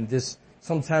idolatry. And this,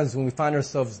 sometimes when we find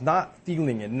ourselves not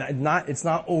feeling it, it's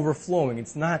not overflowing,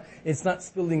 it's not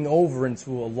spilling over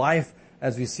into a life,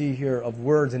 as we see here, of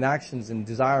words and actions and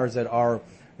desires that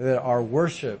are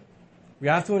worship. We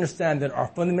have to understand that our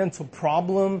fundamental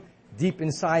problem deep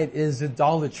inside is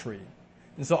idolatry.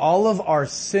 And so all of our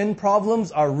sin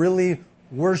problems are really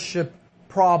worship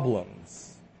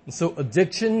problems. And so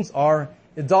addictions are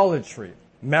idolatry.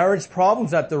 Marriage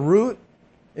problems at the root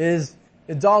is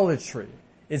idolatry.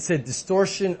 It's a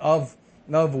distortion of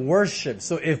worship.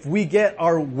 So if we get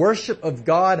our worship of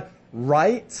God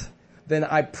right, then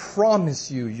I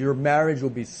promise you, your marriage will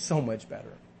be so much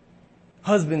better.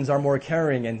 Husbands are more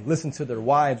caring and listen to their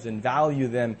wives and value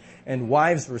them, and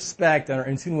wives respect and are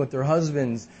in tune with their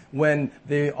husbands when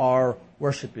they are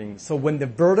worshiping. So when the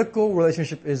vertical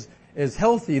relationship is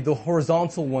healthy, the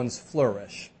horizontal ones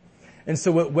flourish. And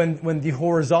so when the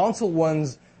horizontal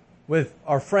ones with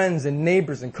our friends and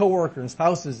neighbors and coworkers and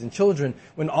spouses and children,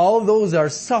 when all of those are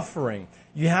suffering,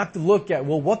 you have to look at,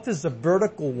 well, what does the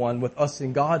vertical one with us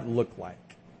and God look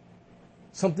like?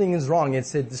 Something is wrong.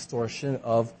 It's a distortion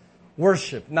of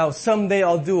worship. Now, someday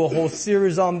I'll do a whole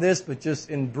series on this, but just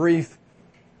in brief,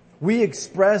 we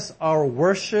express our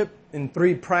worship in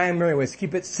three primary ways.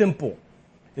 Keep it simple.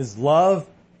 Is love,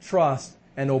 trust,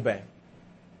 and obey.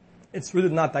 It's really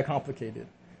not that complicated.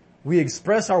 We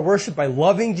express our worship by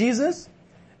loving Jesus,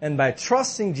 and by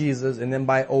trusting Jesus, and then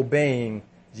by obeying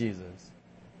Jesus.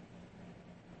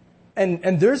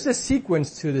 And there's a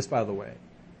sequence to this, by the way.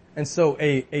 And so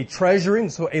a treasuring,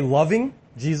 so a loving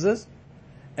Jesus,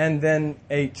 and then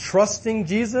a trusting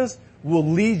Jesus will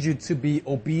lead you to be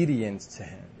obedient to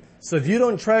Him. So if you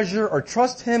don't treasure or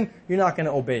trust Him, you're not going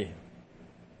to obey Him.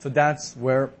 So that's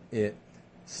where it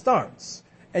starts.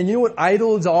 And you know what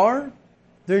idols are?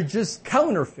 They're just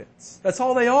counterfeits. That's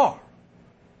all they are.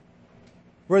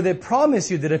 Where they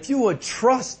promise you that if you will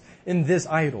trust in this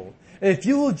idol, if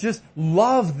you will just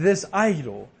love this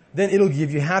idol, then it'll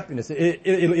give you happiness.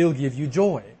 It'll give you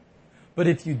joy. But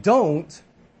if you don't,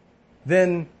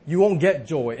 then you won't get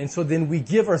joy. And so then we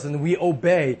give ourselves and we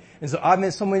obey. And so I've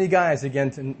met so many guys, again,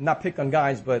 to not pick on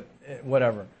guys, but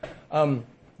whatever,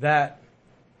 that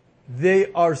they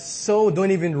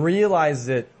don't even realize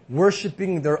it,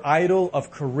 worshiping their idol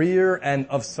of career and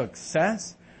of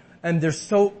success. And they're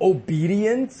so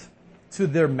obedient to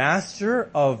their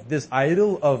master of this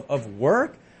idol of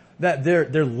work that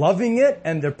they're loving it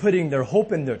and they're putting their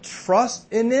hope and their trust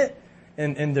in it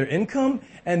and their income,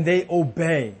 and they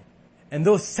obey. And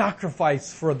they'll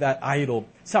sacrifice for that idol.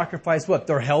 Sacrifice what?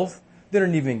 Their health. They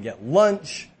don't even get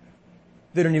lunch.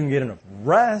 They don't even get enough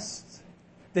rest.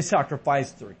 They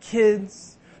sacrifice their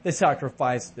kids. They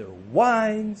sacrifice their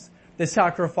wives. They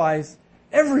sacrifice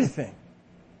everything.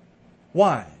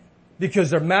 Why? Because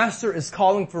their master is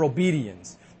calling for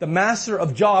obedience. The master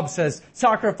of job says,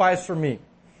 sacrifice for me.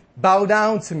 Bow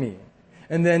down to me.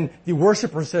 And then the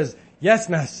worshiper says, yes,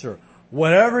 master,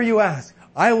 whatever you ask,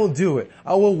 I will do it.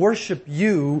 I will worship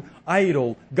you,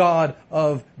 idol, God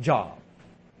of job.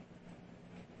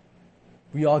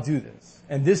 We all do this.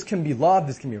 And this can be love,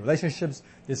 this can be relationships,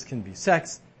 this can be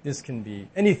sex, this can be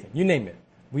anything. You name it.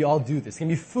 We all do this. It can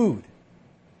be food.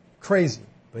 Crazy,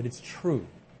 but it's true.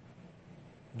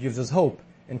 It gives us hope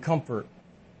and comfort.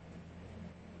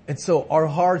 And so our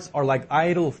hearts are like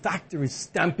idol factories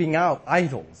stamping out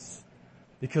idols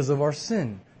because of our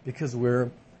sin, because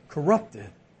we're corrupted.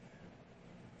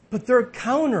 But they're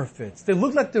counterfeits. They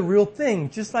look like the real thing.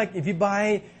 Just like if you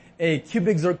buy a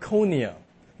cubic zirconia.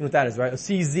 You know what that is, right? A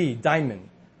CZ, diamond.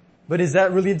 But is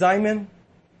that really a diamond?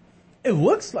 It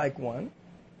looks like one.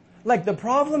 Like the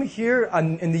problem here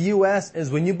in the U.S. is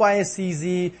when you buy a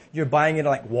CZ, you're buying it at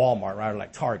like Walmart, right? Or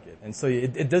like Target. And so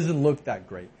it doesn't look that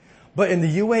great. But in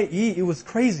the UAE, it was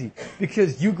crazy.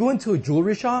 Because you go into a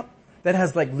jewelry shop, that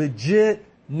has like legit,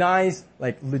 nice,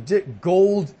 like legit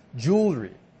gold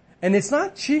jewelry. And it's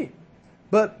not cheap.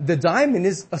 But the diamond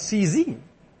is a CZ.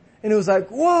 And it was like,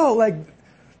 whoa, like,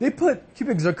 they put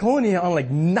cubic zirconia on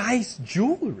like nice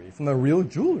jewelry from a real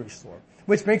jewelry store.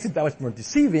 Which makes it that much more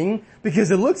deceiving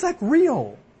because it looks like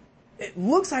real. It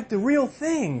looks like the real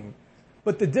thing.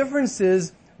 But the difference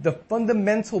is the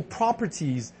fundamental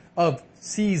properties of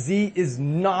CZ is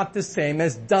not the same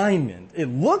as diamond. It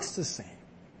looks the same.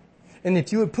 And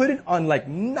if you would put it on like a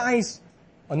nice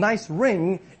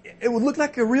ring, it would look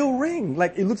like a real ring.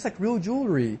 Like it looks like real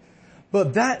jewelry.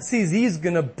 But that CZ is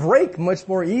gonna break much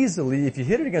more easily if you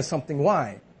hit it against something.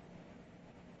 Why?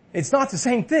 It's not the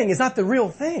same thing. It's not the real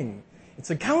thing. It's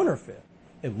a counterfeit.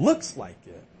 It looks like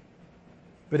it,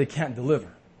 but it can't deliver.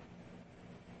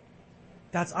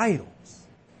 That's idols.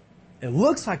 It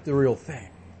looks like the real thing,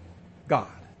 God,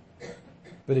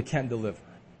 but it can't deliver.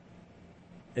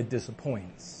 It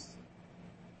disappoints.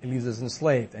 It leaves us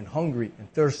enslaved and hungry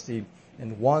and thirsty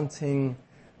and wanting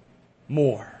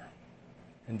more,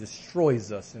 and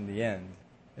destroys us in the end.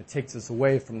 It takes us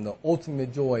away from the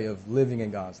ultimate joy of living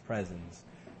in God's presence.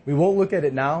 We won't look at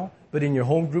it now, but in your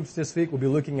home groups this week, we'll be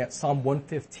looking at Psalm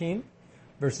 115,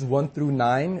 verses 1 through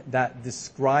 9, that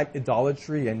describe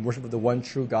idolatry and worship of the one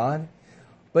true God.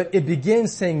 But it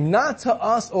begins saying, not to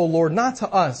us, O Lord, not to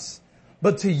us,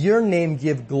 but to your name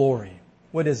give glory.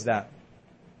 What is that?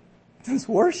 It's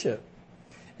worship.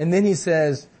 And then he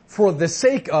says, for the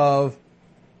sake of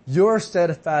your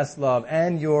steadfast love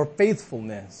and your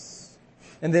faithfulness.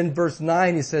 And then verse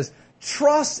 9, he says,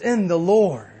 trust in the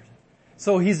Lord.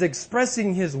 So he's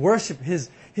expressing his worship, his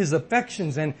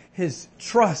affections and his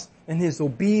trust and his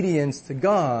obedience to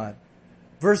God.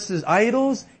 Versus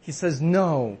idols, he says,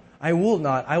 no, I will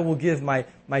not. I will give my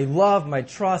love, my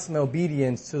trust, my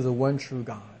obedience to the one true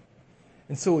God.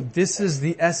 And so this is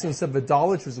the essence of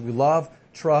idolatry. We love,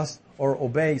 trust, or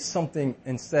obey something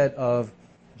instead of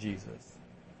Jesus.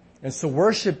 And so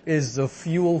worship is the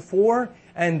fuel for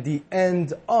and the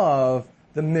end of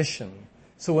the mission.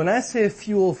 So when I say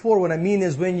fuel for, what I mean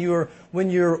is when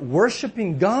you're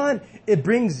worshiping God, it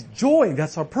brings joy.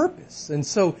 That's our purpose. And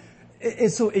so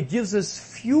it gives us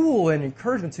fuel and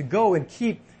encouragement to go and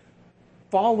keep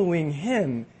following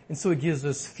Him. And so it gives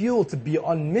us fuel to be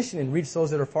on mission and reach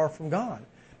those that are far from God.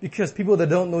 Because people that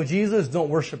don't know Jesus don't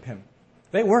worship Him.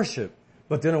 They worship,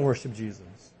 but they don't worship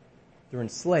Jesus. They're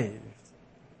enslaved.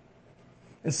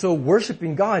 And so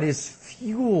worshiping God is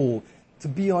fuel to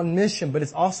be on mission, but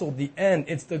it's also the end.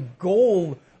 It's the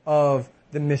goal of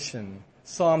the mission.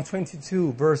 Psalm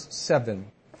 22 verse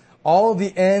 7. All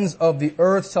the ends of the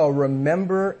earth shall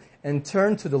remember and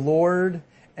turn to the Lord,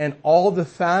 and all the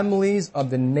families of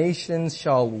the nations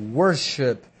shall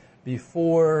worship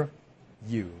before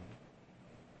you.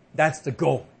 That's the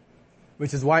goal,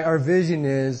 which is why our vision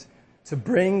is to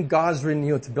bring God's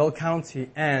renewal to Bell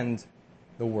County and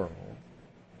the world.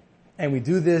 And we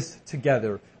do this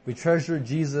together. We treasure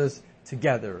Jesus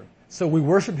together. So we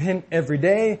worship Him every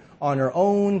day on our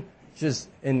own, just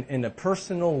in a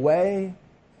personal way.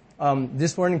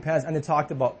 This morning, Pastor Andy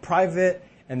talked about private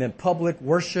and then public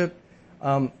worship.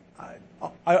 I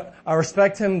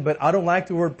respect him, but I don't like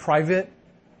the word private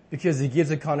because he gives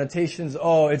it connotations.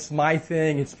 Oh, it's my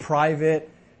thing. It's private.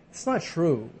 It's not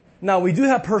true. Now, we do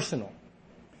have personal.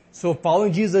 So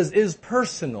following Jesus is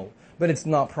personal, but it's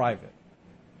not private.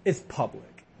 It's public.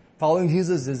 Following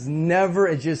Jesus is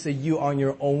never just a you on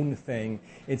your own thing.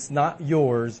 It's not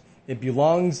yours. It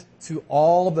belongs to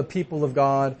all the people of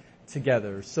God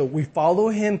together. So we follow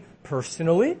Him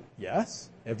personally, yes,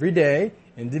 every day,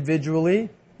 individually.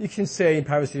 You can say in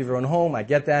privacy of your own home, I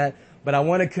get that. But I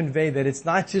want to convey that it's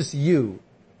not just you.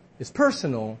 It's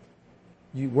personal.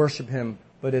 You worship Him,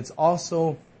 but it's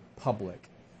also public.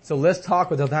 So let's talk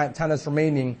with the time that's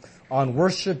remaining on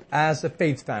worship as a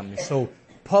faith family. So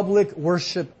public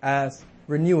worship as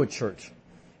Renewal Church.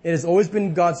 It has always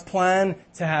been God's plan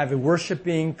to have a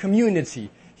worshiping community.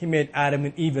 He made Adam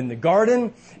and Eve in the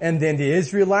garden, and then the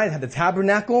Israelites had the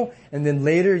tabernacle, and then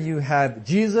later you have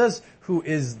Jesus, who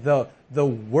is the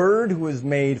Word who is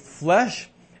made flesh,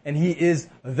 and He is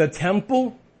the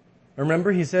temple.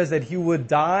 Remember, He says that He would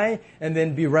die and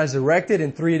then be resurrected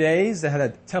in 3 days. They had a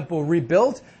temple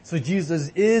rebuilt. So Jesus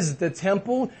is the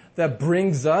temple that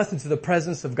brings us into the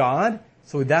presence of God.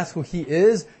 So that's who He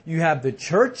is. You have the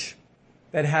church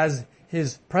that has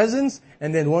His presence,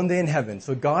 and then one day in heaven.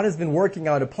 So God has been working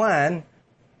out a plan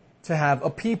to have a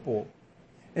people.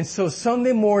 And so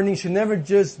Sunday morning should never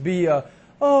just be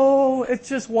it's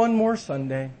just one more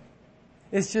Sunday.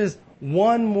 It's just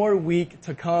one more week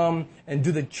to come and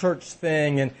do the church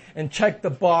thing and check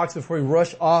the box before we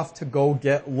rush off to go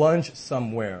get lunch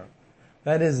somewhere.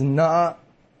 That is not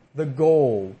the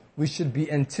goal we should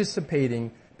be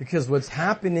anticipating, because what's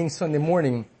happening Sunday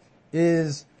morning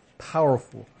is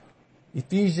powerful.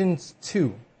 Ephesians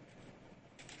 2,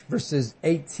 verses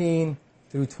 18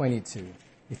 through 22.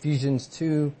 Ephesians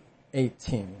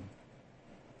 2:18.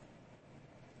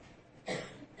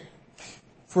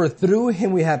 For through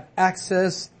him we have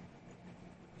access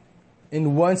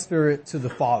in one Spirit to the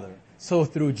Father. So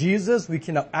through Jesus we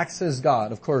can access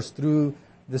God, of course, through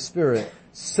the Spirit.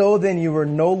 So then you are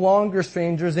no longer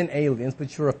strangers and aliens,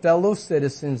 but you are fellow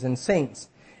citizens and saints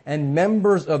and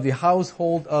members of the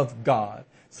household of God.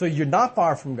 So you're not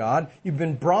far from God. You've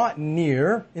been brought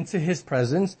near into His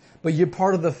presence, but you're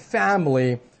part of the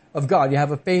family of God. You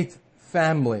have a faith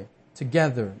family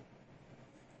together.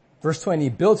 Verse 20,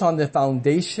 built on the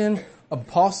foundation of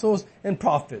apostles and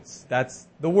prophets. That's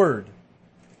the word.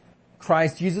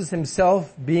 Christ Jesus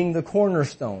Himself being the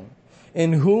cornerstone,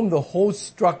 in whom the whole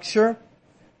structure,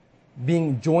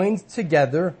 being joined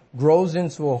together, grows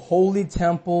into a holy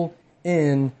temple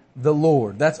in the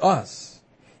Lord. That's us.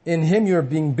 In Him you are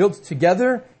being built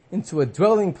together into a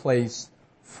dwelling place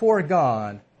for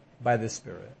God by the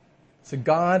Spirit. So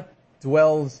God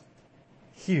dwells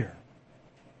here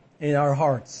in our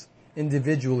hearts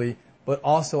individually, but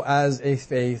also as a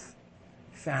faith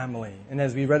family. And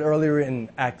as we read earlier in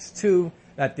Acts 2,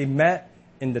 that they met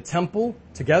in the temple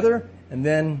together and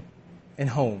then in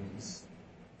homes.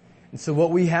 And so what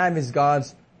we have is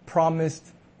God's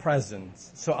promised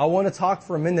presence. So I want to talk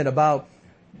for a minute about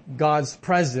God's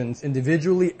presence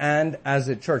individually and as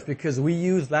a church, because we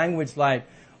use language like,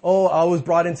 oh, I was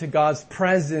brought into God's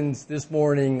presence this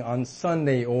morning on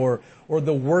Sunday, or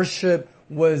the worship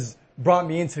brought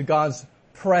me into God's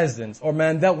presence. Or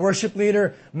man, that worship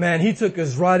leader, man, he took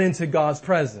us right into God's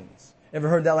presence. Ever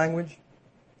heard that language?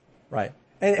 Right.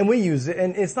 And we use it,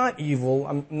 and it's not evil.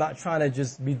 I'm not trying to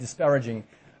just be disparaging,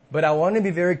 but I want to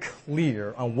be very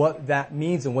clear on what that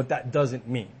means and what that doesn't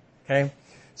mean. Okay?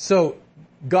 So,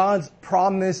 God's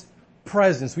promised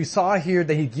presence. We saw here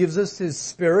that He gives us His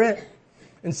Spirit,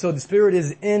 and so the Spirit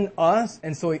is in us,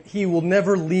 and so He will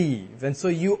never leave. And so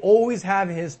you always have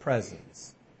His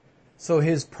presence. So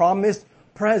His promised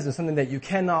presence, something that you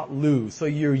cannot lose. So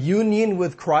your union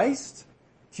with Christ,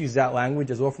 to use that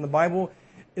language as well from the Bible,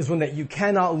 is one that you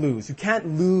cannot lose. You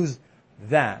can't lose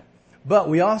that. But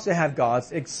we also have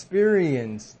God's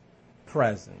experienced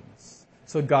presence.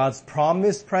 So God's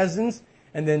promised presence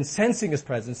and then sensing His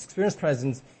presence, experienced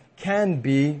presence, can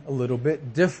be a little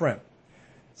bit different.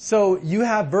 So you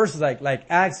have verses like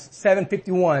Acts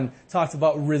 7:51 talks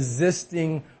about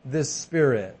resisting the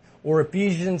Spirit. Or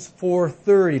Ephesians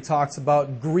 4:30 talks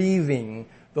about grieving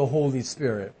the Holy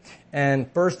Spirit. And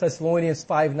 1 Thessalonians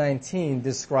 5:19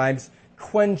 describes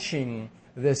quenching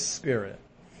this Spirit.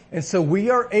 And so we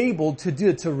are able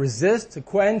to resist, to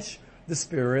quench the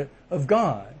Spirit of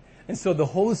God. And so the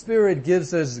Holy Spirit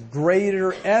gives us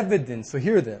greater evidence. So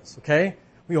hear this, okay?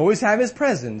 We always have His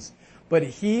presence, but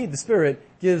He, the Spirit,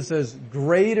 gives us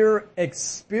greater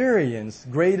experience,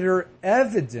 greater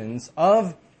evidence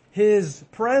of His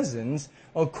presence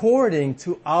according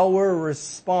to our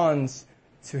response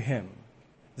to Him.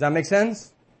 Does that make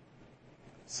sense?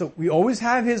 So we always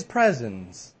have His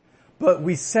presence, but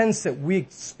we sense it, we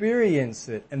experience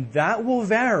it, and that will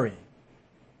vary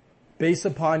based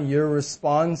upon your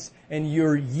response and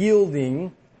your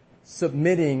yielding,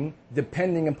 submitting,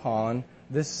 depending upon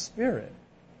the Spirit.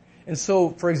 And so,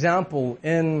 for example,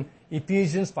 in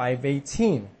Ephesians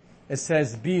 5:18, it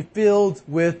says, be filled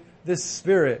with the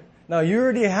Spirit. Now, you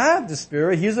already have the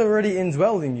Spirit. He's already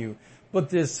indwelling you. But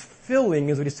this filling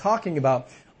is what He's talking about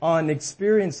on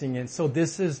experiencing it. So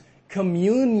this is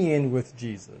communion with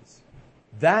Jesus.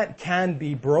 That can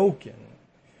be broken,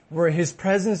 where His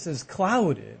presence is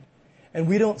clouded, and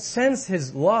we don't sense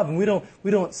His love, and we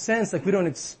don't sense, we don't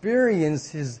experience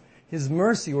His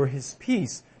mercy or His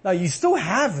peace. Now, you still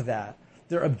have that.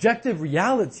 They're objective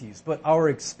realities, but our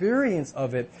experience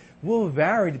of it will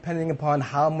vary depending upon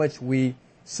how much we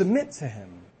submit to Him.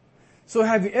 So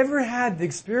have you ever had the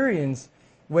experience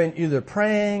when either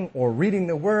praying or reading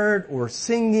the Word or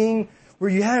singing, where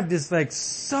you have this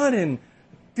sudden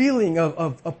feeling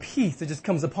of peace that just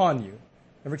comes upon you?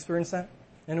 Ever experienced that?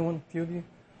 Anyone? A few of you?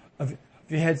 Of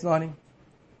your heads nodding?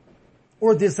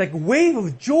 Or this wave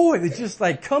of joy that just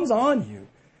comes on you.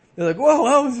 They're like,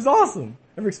 whoa, this is awesome.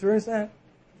 Ever experienced that?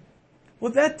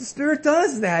 Well, the Spirit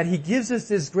does that. He gives us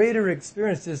this greater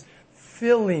experience, this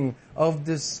filling of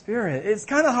the Spirit. It's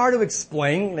kind of hard to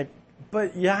explain,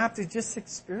 but you have to just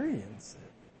experience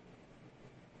it.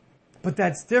 But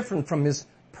that's different from His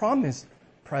promised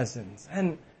presence.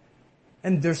 And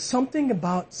there's something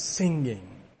about singing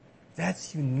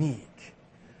That's unique.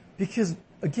 Because,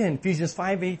 again, Ephesians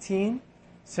 5:18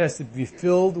 says to be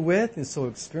filled with and so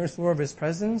experience more of His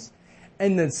presence.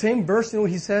 And the same verse, you know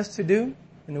what He says to do?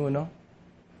 Anyone know?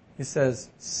 He says,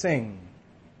 sing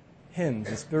hymns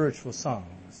and spiritual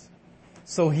songs.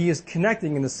 So He is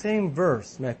connecting in the same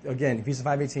verse, again, Ephesians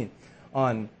 5:18,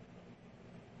 on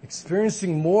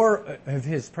experiencing more of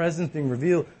His presence being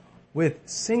revealed with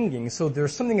singing. So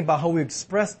there's something about how we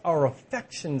express our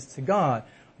affections to God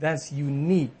that's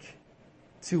unique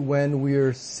to when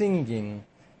we're singing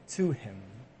to Him.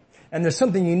 And there's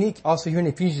something unique also here in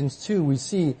Ephesians 2. We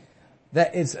see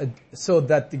that so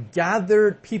that the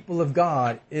gathered people of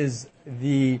God is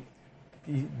the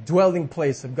dwelling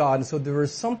place of God. And so there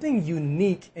is something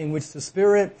unique in which the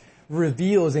Spirit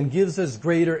reveals and gives us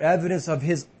greater evidence of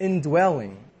His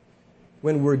indwelling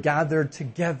when we're gathered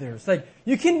together. It's like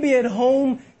you can be at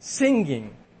home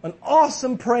singing an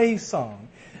awesome praise song,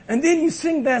 and then you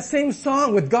sing that same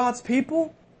song with God's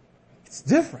people. It's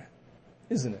different,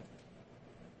 isn't it?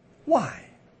 Why?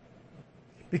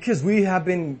 Because we have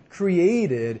been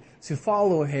created to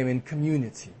follow Him in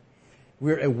community.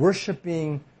 We're a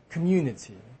worshiping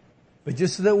community. But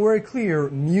just so that we're clear,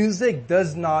 music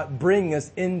does not bring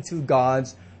us into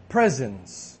God's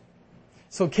presence.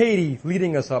 So Katie,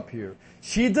 leading us up here,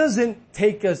 she doesn't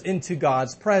take us into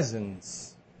God's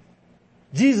presence.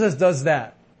 Jesus does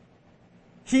that.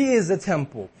 He is the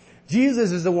temple.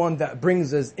 Jesus is the one that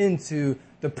brings us into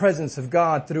the presence of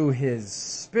God through His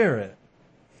Spirit.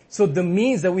 So the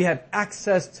means that we have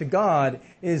access to God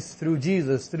is through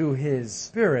Jesus, through His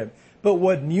Spirit. But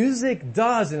what music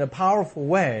does in a powerful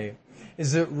way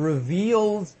is it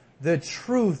reveals the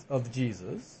truth of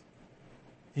Jesus.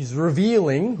 He's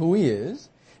revealing who He is.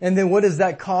 And then what is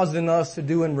that causing us to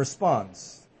do in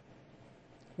response?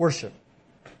 Worship.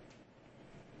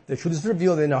 The truth is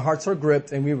revealed and our hearts are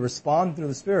gripped and we respond through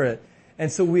the Spirit.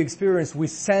 And so we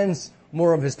sense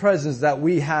more of His presence that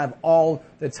we have all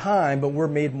the time, but we're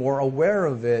made more aware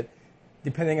of it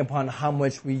depending upon how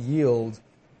much we yield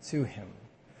to Him.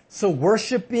 So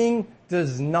worshiping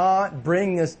does not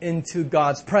bring us into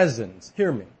God's presence.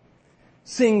 Hear me.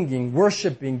 Singing,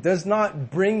 worshiping does not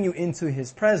bring you into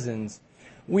His presence.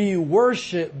 We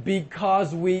worship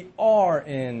because we are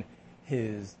in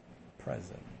His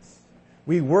presence.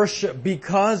 We worship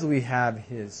because we have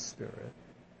His Spirit.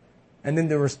 And then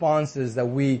the response is that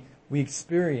we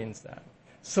experience that.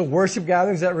 So worship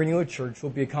gatherings at Renewal Church will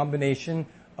be a combination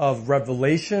of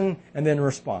revelation and then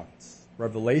response.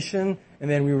 Revelation and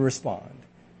then we respond.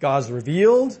 God's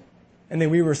revealed and then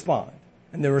we respond.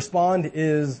 And the respond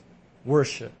is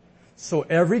worship. So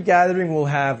every gathering will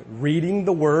have reading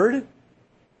the Word,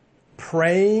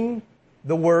 praying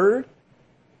the Word,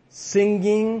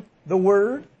 singing the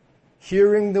Word,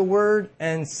 hearing the Word,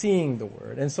 and seeing the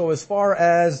Word. And so as far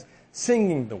as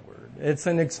singing the Word, it's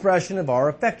an expression of our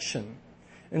affection.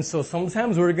 And so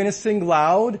sometimes we're going to sing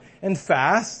loud and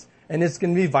fast, and it's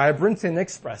going to be vibrant and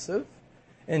expressive.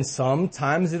 And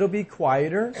sometimes it'll be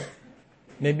quieter.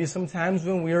 Maybe sometimes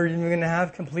when we are even going to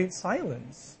have complete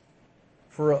silence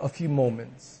for a few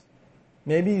moments.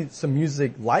 Maybe some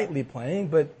music lightly playing,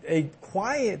 but a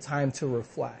quiet time to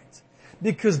reflect.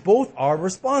 Because both are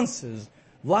responses.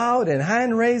 Loud and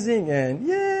hand raising and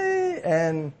yay,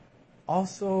 and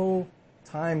also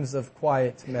times of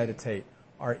quiet to meditate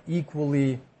are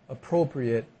equally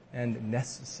appropriate and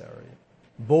necessary.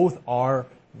 Both are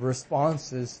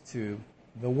responses to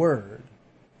the Word.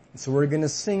 So we're going to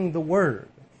sing the Word.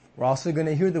 We're also going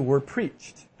to hear the Word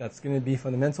preached. That's going to be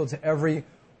fundamental to every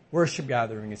worship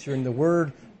gathering. It's hearing the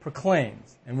Word proclaimed.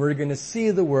 And we're going to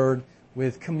see the Word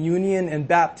with communion and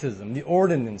baptism, the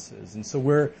ordinances. And so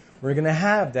we're going to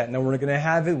have that. Now we're going to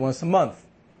have it once a month.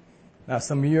 Now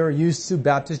some of you are used to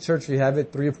Baptist church. We have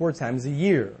it 3 or 4 times a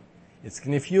year. It's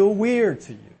going to feel weird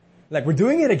to you. Like, we're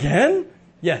doing it again?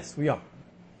 Yes, we are.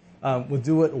 We'll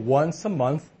do it once a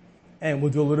month, and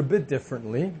we'll do a little bit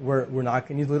differently. We're not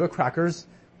going to use little crackers.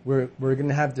 We're going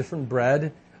to have different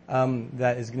bread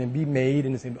that is going to be made,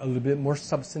 and it's going to be a little bit more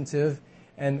substantive.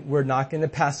 And we're not going to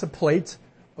pass a plate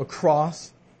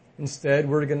across. Instead,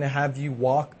 we're going to have you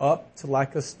walk up to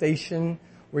like a station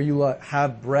where you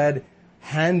have bread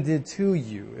handed to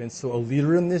you. And so a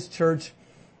leader in this church,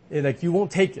 you won't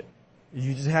take it.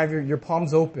 You just have your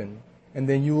palms open, and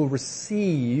then you will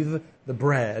receive the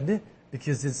bread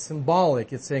because it's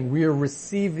symbolic. It's saying we are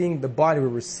receiving the body. We're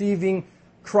receiving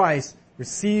Christ,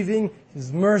 receiving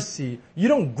His mercy. You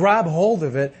don't grab hold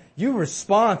of it. You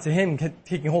respond to Him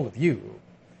taking hold of you.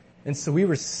 And so we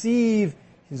receive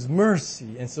His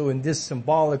mercy. And so in this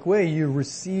symbolic way, you're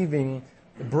receiving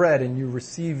the bread and you're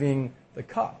receiving the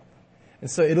cup. And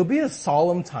so it'll be a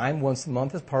solemn time once a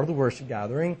month as part of the worship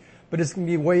gathering, but it's going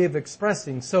to be a way of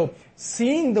expressing. So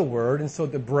seeing the Word, and so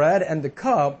the bread and the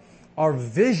cup are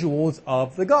visuals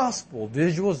of the gospel,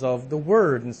 visuals of the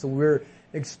Word. And so we're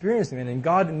experiencing it. And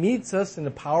God meets us in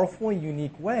a powerful and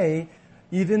unique way,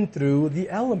 even through the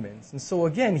elements. And so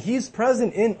again, He's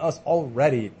present in us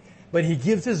already, but He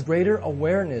gives us greater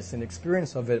awareness and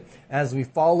experience of it as we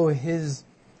follow His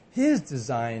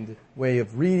designed way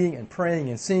of reading and praying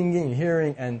and singing and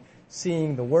hearing and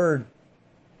seeing the Word.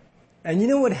 And you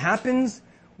know what happens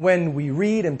when we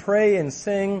read and pray and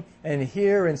sing and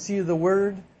hear and see the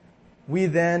Word? We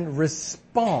then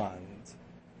respond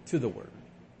to the Word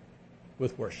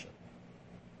with worship.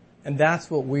 And that's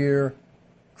what we're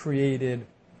created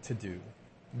to do.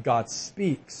 God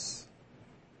speaks,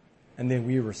 and then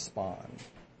we respond.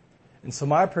 And so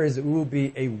my prayer is that we will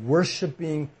be a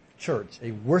worshiping church,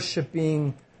 a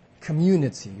worshiping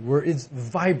community where it's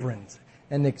vibrant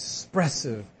and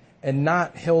expressive and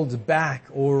not held back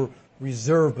or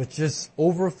reserved, but just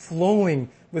overflowing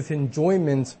with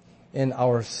enjoyment in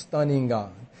our stunning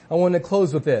God. I want to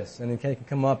close with this, and then Kay can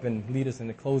come up and lead us in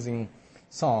the closing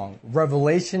song.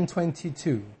 Revelation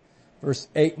 22, verse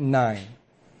 8 and 9.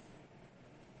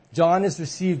 John has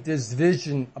received this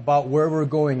vision about where we're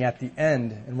going at the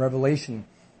end in Revelation.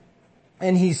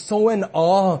 And he's so in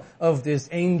awe of this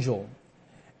angel.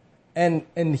 And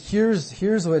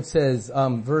here's what it says,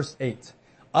 verse 8.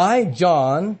 I,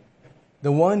 John,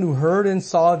 the one who heard and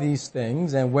saw these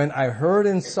things, and when I heard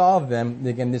and saw them,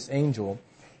 again, this angel,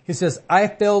 he says, I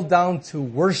fell down to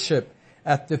worship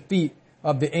at the feet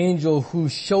of the angel who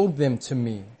showed them to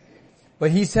me.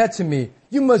 But he said to me,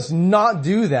 you must not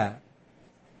do that.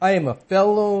 I am a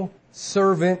fellow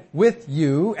servant with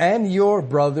you and your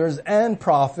brothers and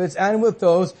prophets and with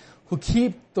those who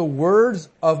keep the words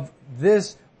of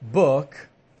this book.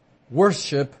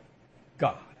 Worship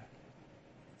God.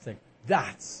 Think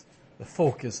that's the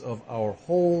focus of our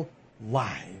whole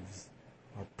lives.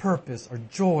 Our purpose, our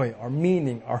joy, our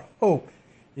meaning, our hope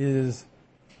is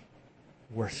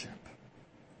worship.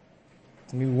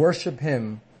 And we worship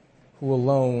Him who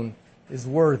alone is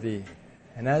worthy.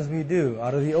 And as we do,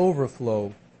 out of the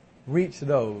overflow, reach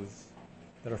those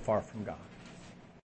that are far from God.